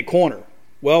that mean at corner?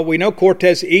 Well, we know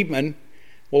Cortez Eatman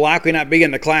will likely not be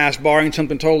in the class, barring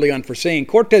something totally unforeseen.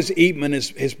 Cortez Eatman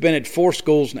has been at 4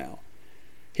 schools now.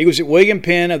 He was at William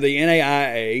Penn of the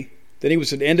NAIA. Then he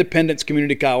was at Independence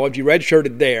Community College. He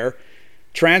redshirted there,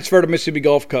 transferred to Mississippi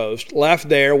Gulf Coast, left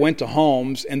there, went to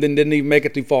Holmes, and then didn't even make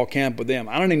it through fall camp with them.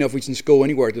 I don't even know if he's in school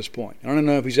anywhere at this point. I don't even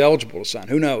know if he's eligible to sign.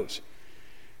 Who knows?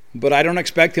 But I don't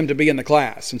expect him to be in the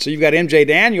class. And so you've got M.J.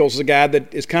 Daniels, a guy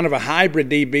that is kind of a hybrid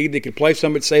DB that can play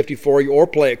some at safety for you or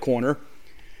play at corner.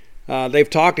 They've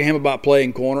talked to him about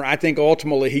playing corner. I think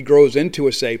ultimately he grows into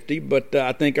a safety, but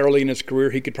I think early in his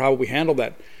career he could probably handle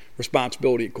that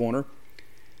responsibility at corner.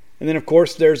 And then, of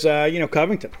course, there's,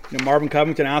 Covington. Marvin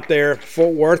Covington out there,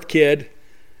 Fort Worth kid,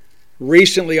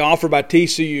 recently offered by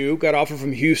TCU, got offered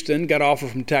from Houston, got offered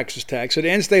from Texas Tech. So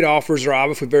the in-state offers are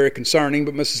obviously very concerning,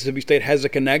 but Mississippi State has a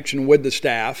connection with the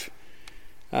staff.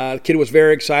 The kid was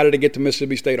very excited to get the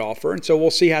Mississippi State offer, and so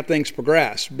we'll see how things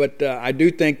progress. But I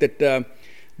do think that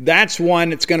that's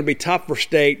one that's going to be tough for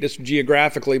State just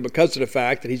geographically because of the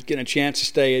fact that he's getting a chance to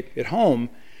stay at home.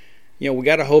 We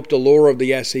got to hope the lure of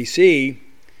the SEC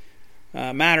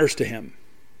matters to him.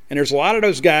 And there's a lot of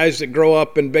those guys that grow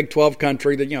up in Big 12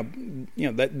 country that,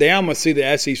 that they almost see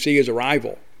the SEC as a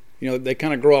rival. They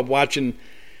kind of grow up watching,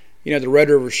 the Red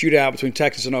River shootout between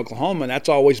Texas and Oklahoma, and that's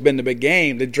always been the big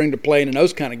game. They dream of playing in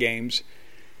those kind of games.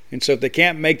 And so if they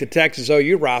can't make the Texas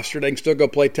OU roster, they can still go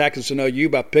play Texas and OU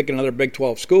by picking another Big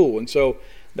 12 school. And so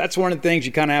that's one of the things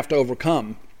you kind of have to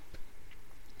overcome.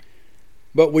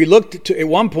 But we looked at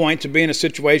one point to be in a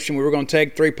situation where we were going to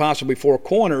take 3, possibly 4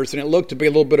 corners, and it looked to be a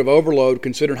little bit of overload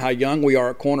considering how young we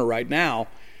are at corner right now.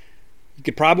 You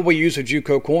could probably use a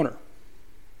JUCO corner.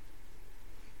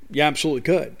 You absolutely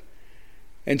could.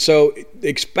 And so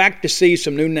expect to see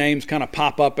some new names kind of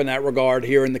pop up in that regard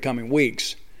here in the coming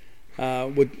weeks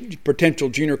with potential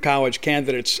junior college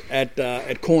candidates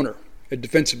at corner, at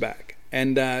defensive back.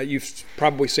 And you've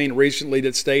probably seen recently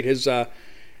that State has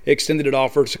extended it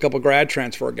offer to a couple of grad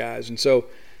transfer guys. And so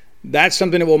that's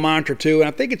something that we'll monitor too. And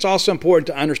I think it's also important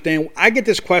to understand, I get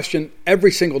this question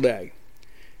every single day,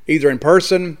 either in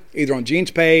person, either on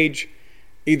Gene's page,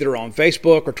 either on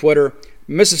Facebook or Twitter.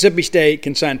 Mississippi State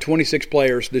can sign 26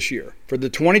 players this year. For the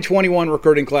 2021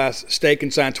 recruiting class, State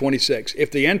can sign 26. If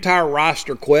the entire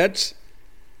roster quits,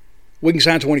 we can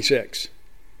sign 26.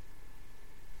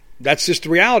 That's just the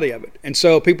reality of it. And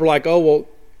so people are like, oh, well,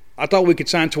 I thought we could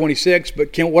sign 26,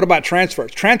 but what about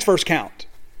transfers? Transfers count.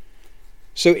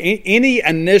 So any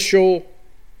initial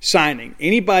signing,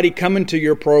 anybody coming to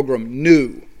your program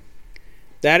new,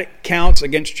 that counts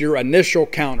against your initial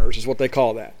counters is what they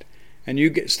call that. And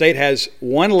State has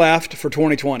 1 left for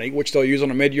 2020, which they'll use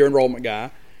on a mid-year enrollment guy,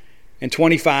 and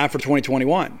 25 for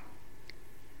 2021.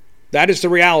 That is the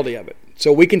reality of it.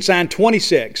 So we can sign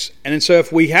 26. And then so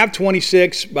if we have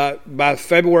 26 by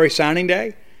February signing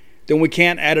day, then we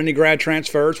can't add any grad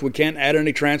transfers. We can't add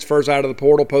any transfers out of the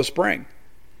portal post-spring.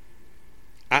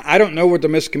 I don't know where the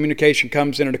miscommunication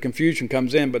comes in or the confusion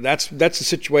comes in, but that's the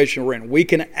situation we're in. We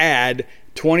can add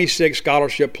 26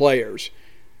 scholarship players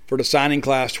for the signing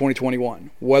class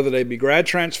 2021, whether they be grad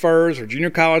transfers or junior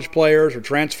college players or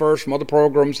transfers from other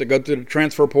programs that go through the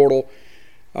transfer portal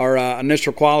or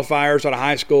initial qualifiers out of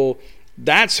high school.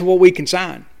 That's what we can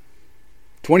sign,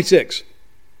 26.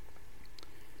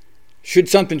 Should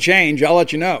something change, I'll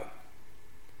let you know.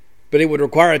 But it would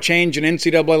require a change in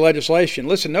NCAA legislation.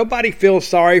 Listen, nobody feels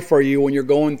sorry for you when you're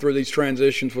going through these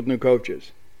transitions with new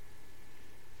coaches.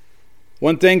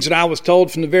 One thing that I was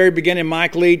told from the very beginning,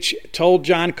 Mike Leach told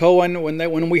John Cohen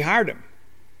when we hired him,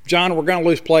 John, we're going to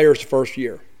lose players the first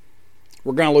year.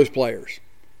 We're going to lose players.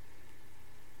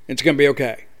 It's going to be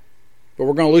okay. But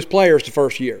we're going to lose players the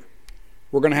first year.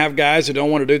 We're going to have guys that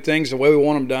don't want to do things the way we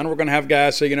want them done. We're going to have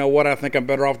guys say, you know what, I think I'm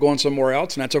better off going somewhere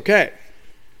else, and that's okay.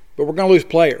 But we're going to lose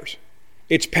players.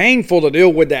 It's painful to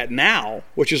deal with that now,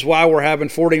 which is why we're having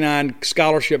 49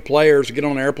 scholarship players get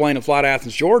on an airplane and fly to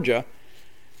Athens, Georgia.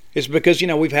 It's because,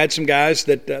 we've had some guys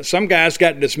that some guys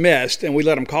got dismissed, and we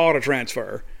let them call it a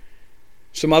transfer.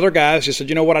 Some other guys just said,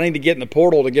 you know what, I need to get in the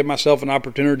portal to give myself an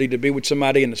opportunity to be with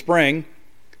somebody in the spring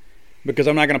because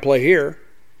I'm not going to play here.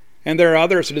 And there are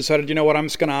others who decided, you know what, I'm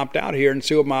just going to opt out here and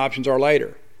see what my options are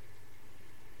later.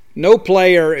 No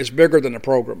player is bigger than the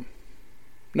program.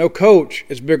 No coach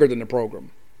is bigger than the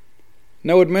program.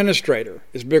 No administrator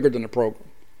is bigger than the program.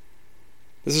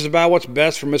 This is about what's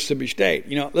best for Mississippi State.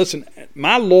 Listen,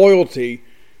 my loyalty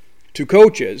to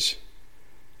coaches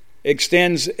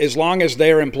extends as long as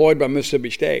they are employed by Mississippi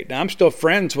State. Now, I'm still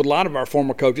friends with a lot of our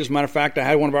former coaches. Matter of fact, I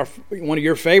had one of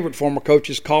your favorite former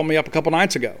coaches call me up a couple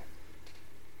nights ago,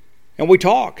 and we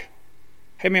talk.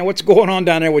 Hey, man, what's going on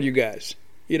down there with you guys?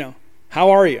 How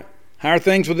are you? How are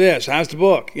things with this? How's the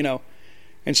book?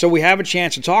 And so we have a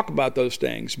chance to talk about those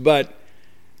things. But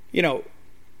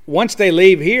once they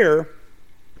leave here,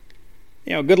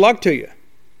 good luck to you.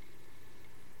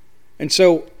 And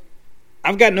so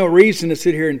I've got no reason to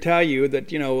sit here and tell you that,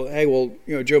 hey, well,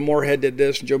 Joe Moorhead did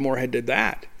this and Joe Moorhead did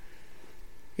that.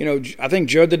 I think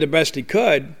Joe did the best he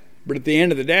could, but at the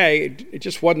end of the day, it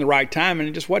just wasn't the right time and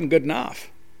it just wasn't good enough.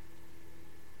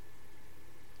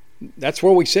 That's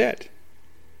where we sit.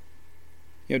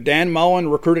 Dan Mullen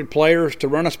recruited players to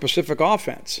run a specific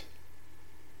offense.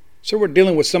 So we're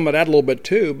dealing with some of that a little bit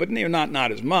too, but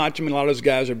not as much. A lot of those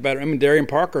guys are better. Darian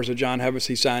Parker's a John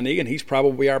Hevesy signee, and he's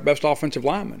probably our best offensive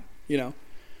lineman,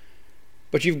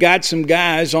 But you've got some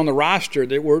guys on the roster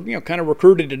that were, kind of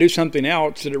recruited to do something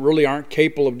else that really aren't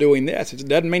capable of doing this. It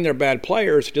doesn't mean they're bad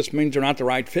players. It just means they're not the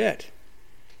right fit.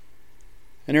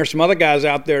 And there's some other guys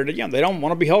out there that, they don't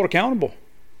want to be held accountable.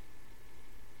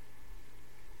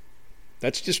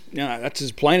 That's just, that's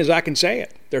as plain as I can say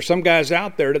it. There's some guys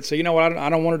out there that say, I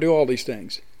don't want to do all these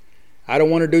things. I don't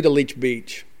want to do the Leach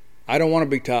Beach. I don't want to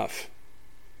be tough.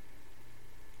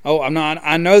 Oh, I'm not.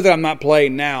 I know that I'm not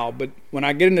playing now, but when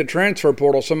I get in the transfer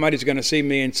portal, somebody's going to see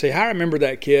me and say, I remember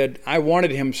that kid. I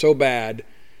wanted him so bad.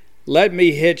 Let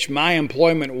me hitch my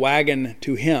employment wagon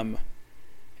to him,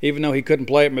 even though he couldn't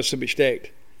play at Mississippi State,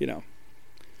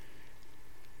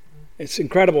 It's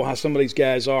incredible how some of these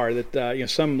guys are that,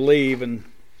 some leave and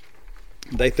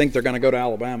they think they're going to go to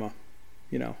Alabama,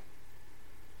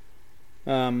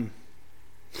 But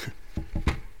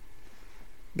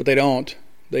they don't.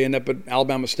 They end up at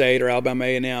Alabama State or Alabama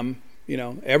A&M.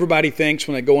 Everybody thinks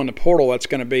when they go in the portal that's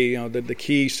going to be, the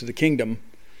keys to the kingdom.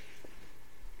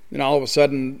 And all of a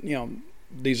sudden,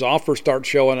 these offers start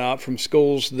showing up from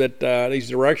schools that these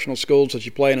directional schools that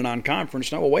you play in a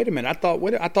non-conference. No, well, wait a minute.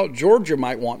 I thought Georgia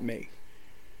might want me.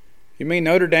 You mean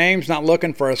Notre Dame's not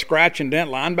looking for a scratch and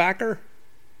dent linebacker?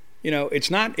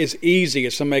 It's not as easy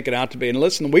as some make it out to be. And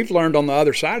listen, we've learned on the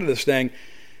other side of this thing.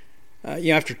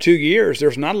 After 2 years,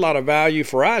 there's not a lot of value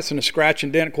for us in a scratch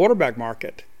and dent quarterback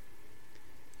market.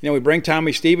 We bring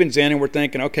Tommy Stevens in and we're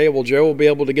thinking, okay, well, Joe will be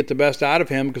able to get the best out of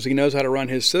him because he knows how to run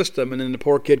his system, and then the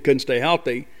poor kid couldn't stay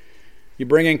healthy. You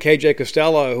bring in KJ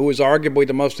Costello, who is arguably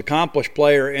the most accomplished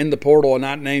player in the portal and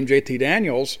not named JT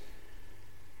Daniels,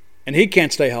 and he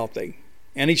can't stay healthy.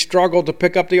 And he struggled to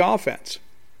pick up the offense.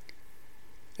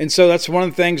 And so that's one of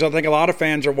the things I think a lot of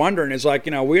fans are wondering is like,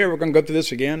 we ever going to go through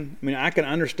this again? I can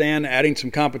understand adding some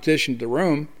competition to the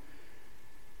room.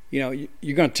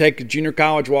 You're going to take a junior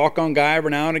college walk-on guy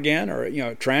every now and again,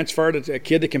 or, transfer to a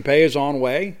kid that can pay his own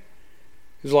way.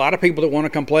 There's a lot of people that want to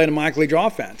come play in the Mike Leach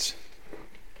offense.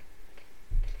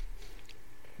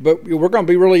 But we're going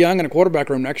to be really young in a quarterback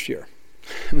room next year.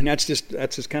 That's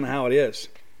just kind of how it is.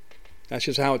 That's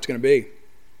just how it's going to be.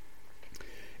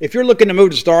 If you're looking to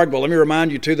move to Starkville, let me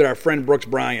remind you, too, that our friend Brooks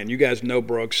Bryan, you guys know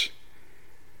Brooks.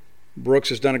 Brooks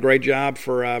has done a great job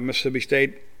for Mississippi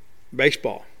State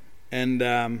baseball. And,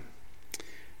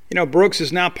 Brooks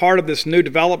is now part of this new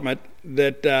development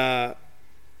that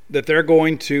they're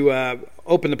going to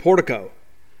open the Portico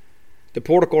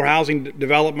housing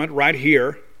development right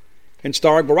here in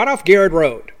Starkville, right off Garrett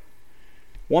Road.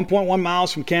 1.1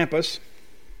 miles from campus.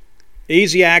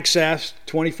 Easy access,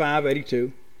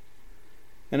 2582.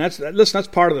 And that's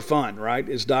part of the fun, right,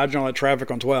 is dodging all that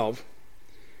traffic on 12.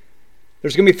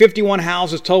 There's going to be 51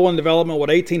 houses total in development with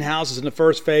 18 houses in the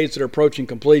first phase that are approaching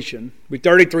completion. There'll be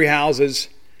 33 houses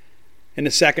in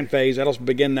the second phase. That'll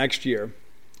begin next year.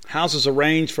 Houses will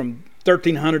range from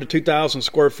 1,300 to 2,000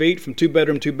 square feet, from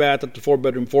 2-bedroom, 2-bath up to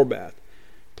 4-bedroom, 4-bath.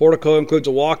 Portico includes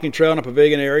a walking trail and a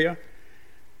pavilion area.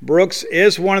 Brooks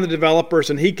is one of the developers,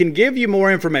 and he can give you more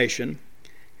information.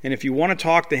 And if you want to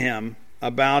talk to him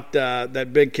about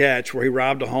that big catch where he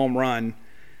robbed a home run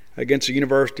against the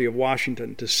University of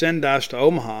Washington, to send us to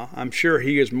Omaha, I'm sure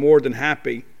he is more than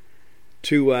happy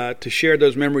to share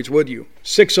those memories with you.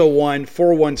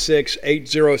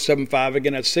 601-416-8075.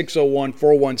 Again, that's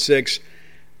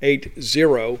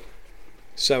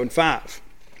 601-416-8075.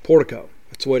 Portico.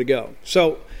 That's the way to go.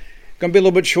 So, going to be a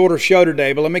little bit shorter show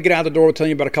today, but let me get out the door and tell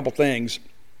you about a couple things.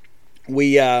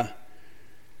 We've had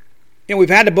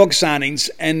the book signings,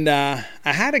 and I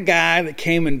had a guy that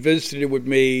came and visited with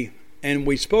me and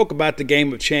we spoke about the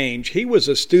game of change. He was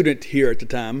a student here at the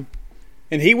time,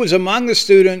 and he was among the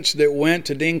students that went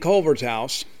to Dean Culver's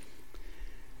house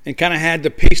and kind of had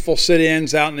the peaceful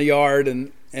sit-ins out in the yard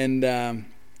and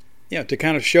to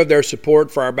kind of show their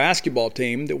support for our basketball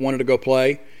team that wanted to go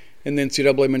play in the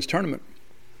NCAA men's tournament.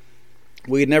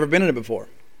 We had never been in it before.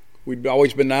 We'd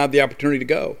always been denied the opportunity to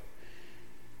go.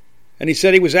 And he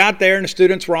said he was out there and the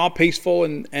students were all peaceful,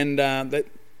 and that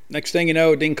next thing you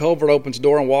know, Dean Culver opens the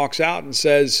door and walks out and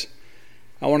says,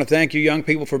 "I want to thank you young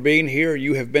people for being here.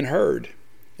 You have been heard."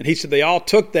 And he said they all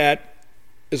took that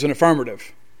as an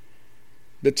affirmative,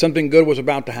 that something good was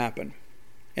about to happen.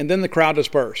 And then the crowd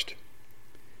dispersed.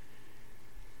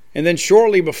 And then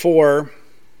shortly before,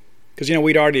 because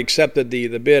we'd already accepted the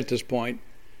bid at this point,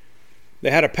 they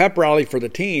had a pep rally for the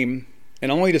team,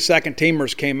 and only the second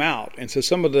teamers came out. And so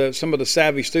some of the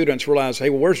savvy students realized, hey,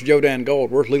 well, where's Jodan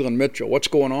Gold? Where's Leland Mitchell? What's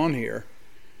going on here?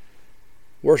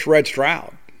 Where's Red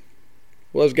Stroud?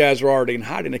 Well, those guys were already in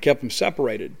hiding. They kept them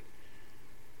separated.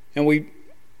 And we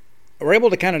were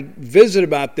able to kind of visit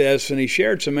about this, and he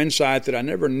shared some insight that I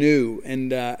never knew.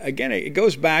 And again, it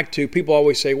goes back to people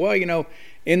always say, well,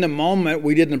 in the moment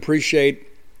we didn't appreciate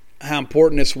how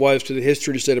important this was to the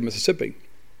history of the state of Mississippi.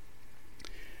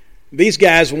 These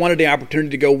guys wanted the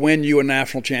opportunity to go win you a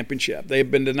national championship. They've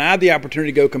been denied the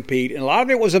opportunity to go compete, and a lot of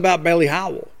it was about Bailey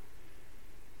Howell.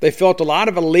 They felt a lot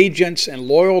of allegiance and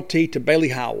loyalty to Bailey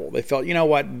Howell. They felt,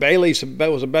 Bailey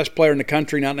was the best player in the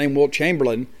country, not named Wilt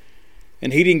Chamberlain,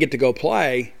 and he didn't get to go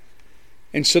play.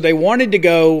 And so they wanted to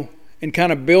go and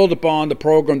kind of build upon the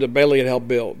program that Bailey had helped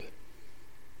build.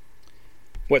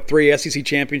 3 SEC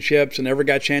championships and never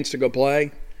got a chance to go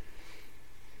play?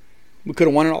 We could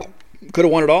have won it all. Could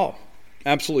have won it all.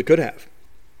 Absolutely could have.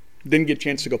 Didn't get a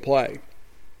chance to go play.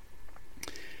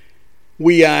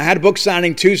 We had a book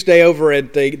signing Tuesday over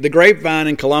at the Grapevine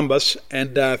in Columbus,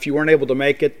 and if you weren't able to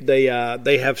make it,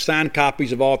 they have signed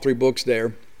copies of all 3 books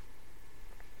there.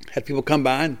 Had people come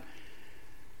by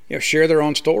and share their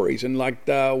own stories. And like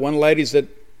one of the ladies that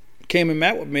came and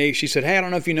met with me, she said, hey, I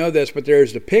don't know if you know this, but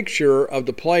there's the picture of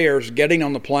the players getting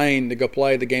on the plane to go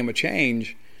play the game of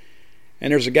change.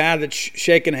 And there's a guy that's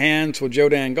shaking hands with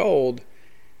Jodan Gold,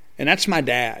 and that's my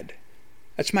dad.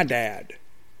 That's my dad.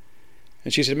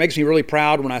 And she said, it makes me really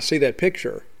proud when I see that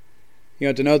picture,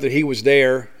 to know that he was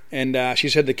there. And she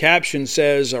said the caption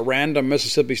says, a random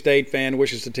Mississippi State fan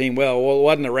wishes the team well. Well, it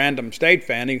wasn't a random State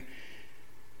fan.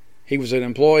 He was an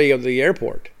employee of the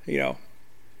airport,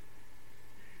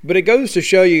 But it goes to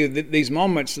show you that these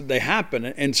moments, they happen.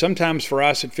 And sometimes for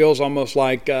us, it feels almost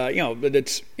like, that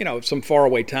it's, some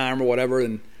faraway time or whatever,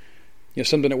 and,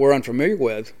 something that we're unfamiliar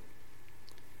with.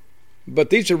 But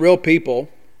these are real people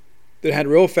that had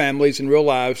real families and real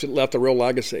lives that left a real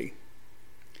legacy.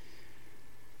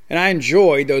 And I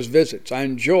enjoy those visits. I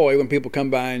enjoy when people come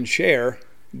by and share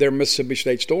their Mississippi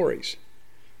State stories.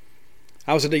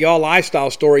 I was at the Y'all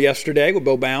Lifestyle store yesterday with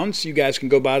Bo Bounds. You guys can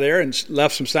go by there, and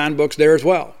left some signed books there as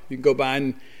well. You can go by,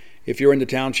 and if you're in the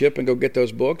township, and go get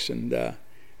those books. And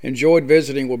enjoyed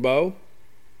visiting with Bo.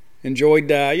 Enjoyed,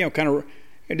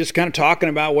 just kind of talking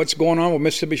about what's going on with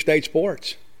Mississippi State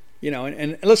sports.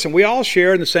 And listen, we all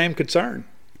share in the same concern.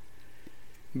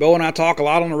 Bo and I talk a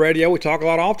lot on the radio. We talk a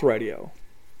lot off the radio.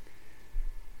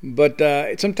 But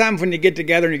sometimes when you get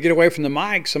together and you get away from the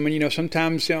mics,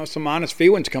 sometimes some honest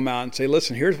feelings come out and say,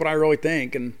 listen, here's what I really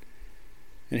think, and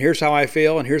here's how I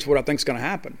feel, and here's what I think is going to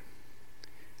happen.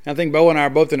 And I think Bo and I are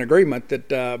both in agreement that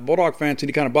Bulldog fans need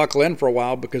to kind of buckle in for a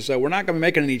while, because we're not going to be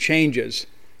making any changes,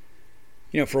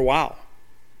 for a while.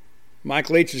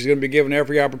 Mike Leach is going to be given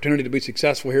every opportunity to be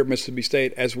successful here at Mississippi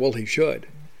State, as well he should.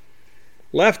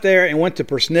 Left there and went to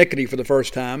Persnickety for the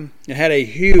first time and had a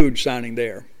huge signing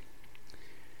there.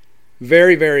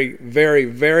 Very, very, very,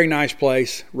 very nice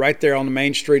place right there on the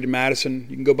main street in Madison.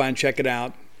 You can go by and check it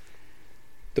out.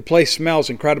 The place smells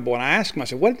incredible. And I asked him, I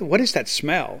said, what is that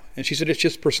smell? And she said, it's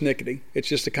just Persnickety. It's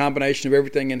just a combination of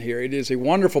everything in here. It is a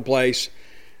wonderful place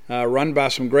run by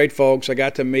some great folks. I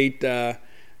got to meet Ben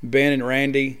and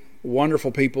Randy, wonderful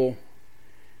people.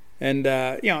 And,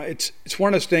 it's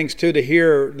one of those things, too, to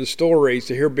hear the stories,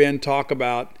 to hear Ben talk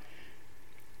about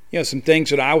some things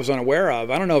that I was unaware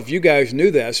of. I don't know if you guys knew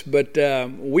this, but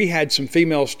we had some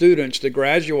female students that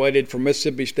graduated from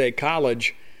Mississippi State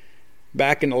College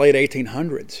back in the late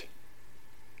 1800s.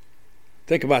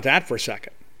 Think about that for a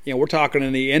second. We're talking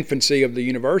in the infancy of the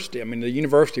university. I mean, the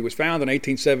university was founded in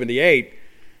 1878,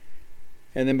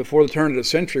 and then before the turn of the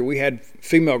century, we had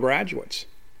female graduates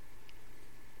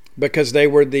because they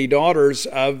were the daughters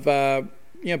of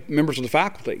members of the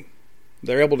faculty.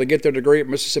 They're able to get their degree at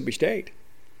Mississippi State.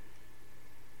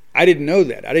 I didn't know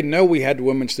that. I didn't know we had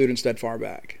women students that far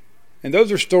back. And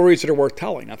those are stories that are worth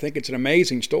telling. I think it's an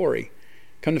amazing story.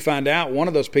 Come to find out, one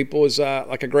of those people is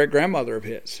like a great-grandmother of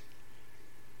his.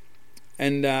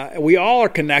 And we all are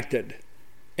connected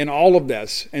in all of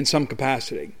this in some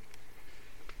capacity.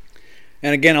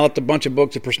 And again, I left a bunch of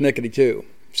books at Persnickety too.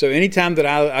 So anytime that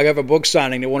I have a book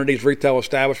signing at one of these retail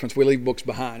establishments, we leave books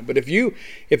behind. But if you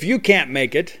can't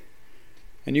make it,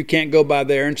 and you can't go by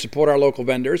there and support our local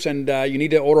vendors, and you need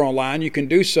to order online, you can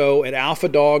do so at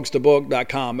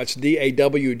alphadogsthebook.com. That's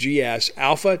DAWGS,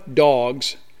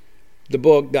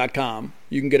 alphadogsthebook.com.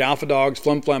 You can get Alpha Dogs,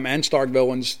 Flim Flam, and Stark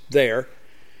Villains there.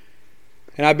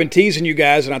 And I've been teasing you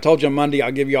guys, and I told you on Monday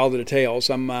I'll give you all the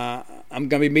details. I'm going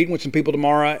to be meeting with some people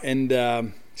tomorrow, and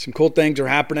some cool things are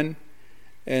happening.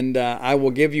 And I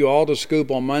will give you all the scoop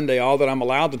on Monday, all that I'm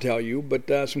allowed to tell you.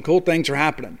 But some cool things are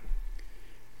happening.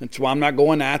 That's why I'm not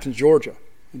going to Athens, Georgia.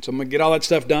 And so I'm going to get all that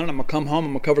stuff done. I'm going to come home.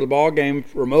 I'm going to cover the ball game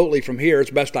remotely from here as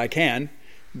best I can.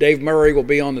 Dave Murray will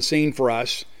be on the scene for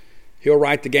us. He'll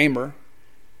write the gamer.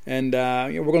 And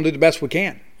we're going to do the best we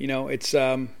can. It's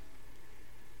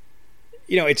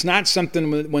not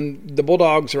something when the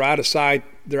Bulldogs are out of sight,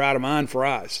 they're out of mind for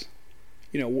us.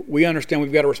 We understand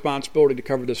we've got a responsibility to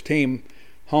cover this team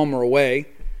home or away.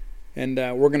 And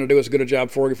we're going to do as good a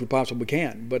job for it if we possibly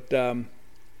can. But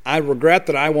I regret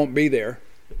that I won't be there,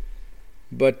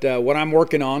 but what I'm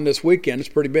working on this weekend is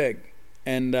pretty big,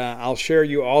 and I'll share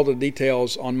you all the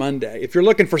details on Monday. If you're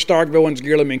looking for Stark Villains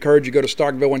gear, let me encourage you to go to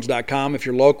starkvillains.com. If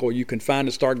you're local, you can find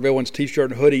a Stark Villains t-shirt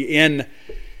and hoodie in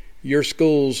your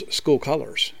school's school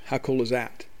colors. How cool is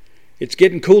that? It's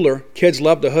getting cooler. Kids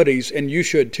love the hoodies, and you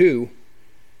should too.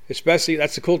 Especially,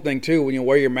 that's the cool thing too, when you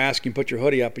wear your mask and put your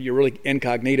hoodie up, but you're really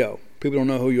incognito. People don't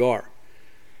know who you are.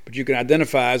 But you can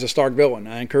identify as a Stark Villain.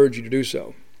 I encourage you to do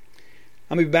so.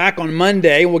 I'll be back on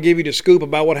Monday, and we'll give you the scoop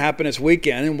about what happened this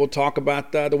weekend, and we'll talk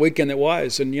about the weekend that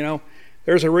was. And,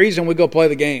 there's a reason we go play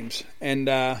the games. And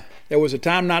there was a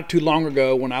time not too long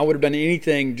ago when I would have done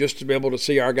anything just to be able to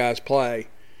see our guys play,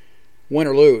 win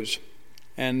or lose.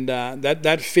 And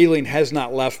that feeling has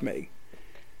not left me.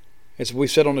 As we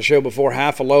said on the show before,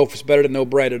 half a loaf is better than no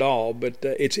bread at all. But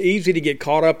it's easy to get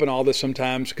caught up in all this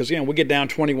sometimes because, we get down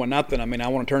 21-0. I mean, I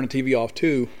want to turn the TV off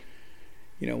too.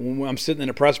 When I'm sitting in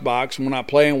the press box and we're not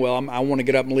playing well, I want to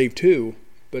get up and leave too.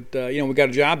 But, we got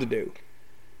a job to do.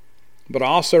 But I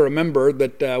also remember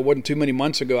that wasn't too many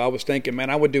months ago, I was thinking, man,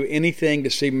 I would do anything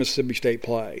to see Mississippi State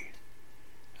play.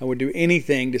 I would do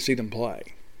anything to see them play.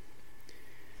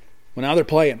 Well, now they're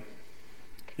playing.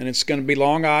 And it's going to be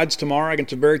long odds tomorrow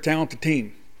against a very talented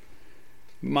team.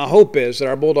 My hope is that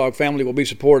our Bulldog family will be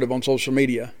supportive on social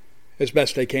media as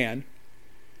best they can.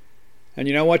 And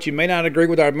you know what? You may not agree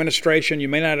with our administration. You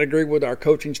may not agree with our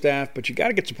coaching staff. But you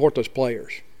got to support those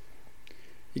players.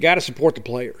 You got to support the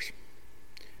players.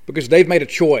 Because they've made a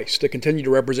choice to continue to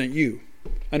represent you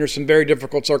under some very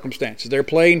difficult circumstances. They're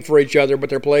playing for each other, but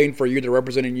they're playing for you. They're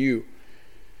representing you.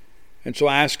 And so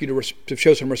I ask you to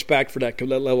show some respect for that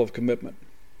level of commitment.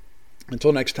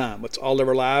 Until next time, let's all live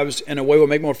our lives in a way we'll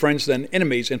make more friends than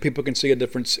enemies, and people can see a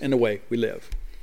difference in the way we live.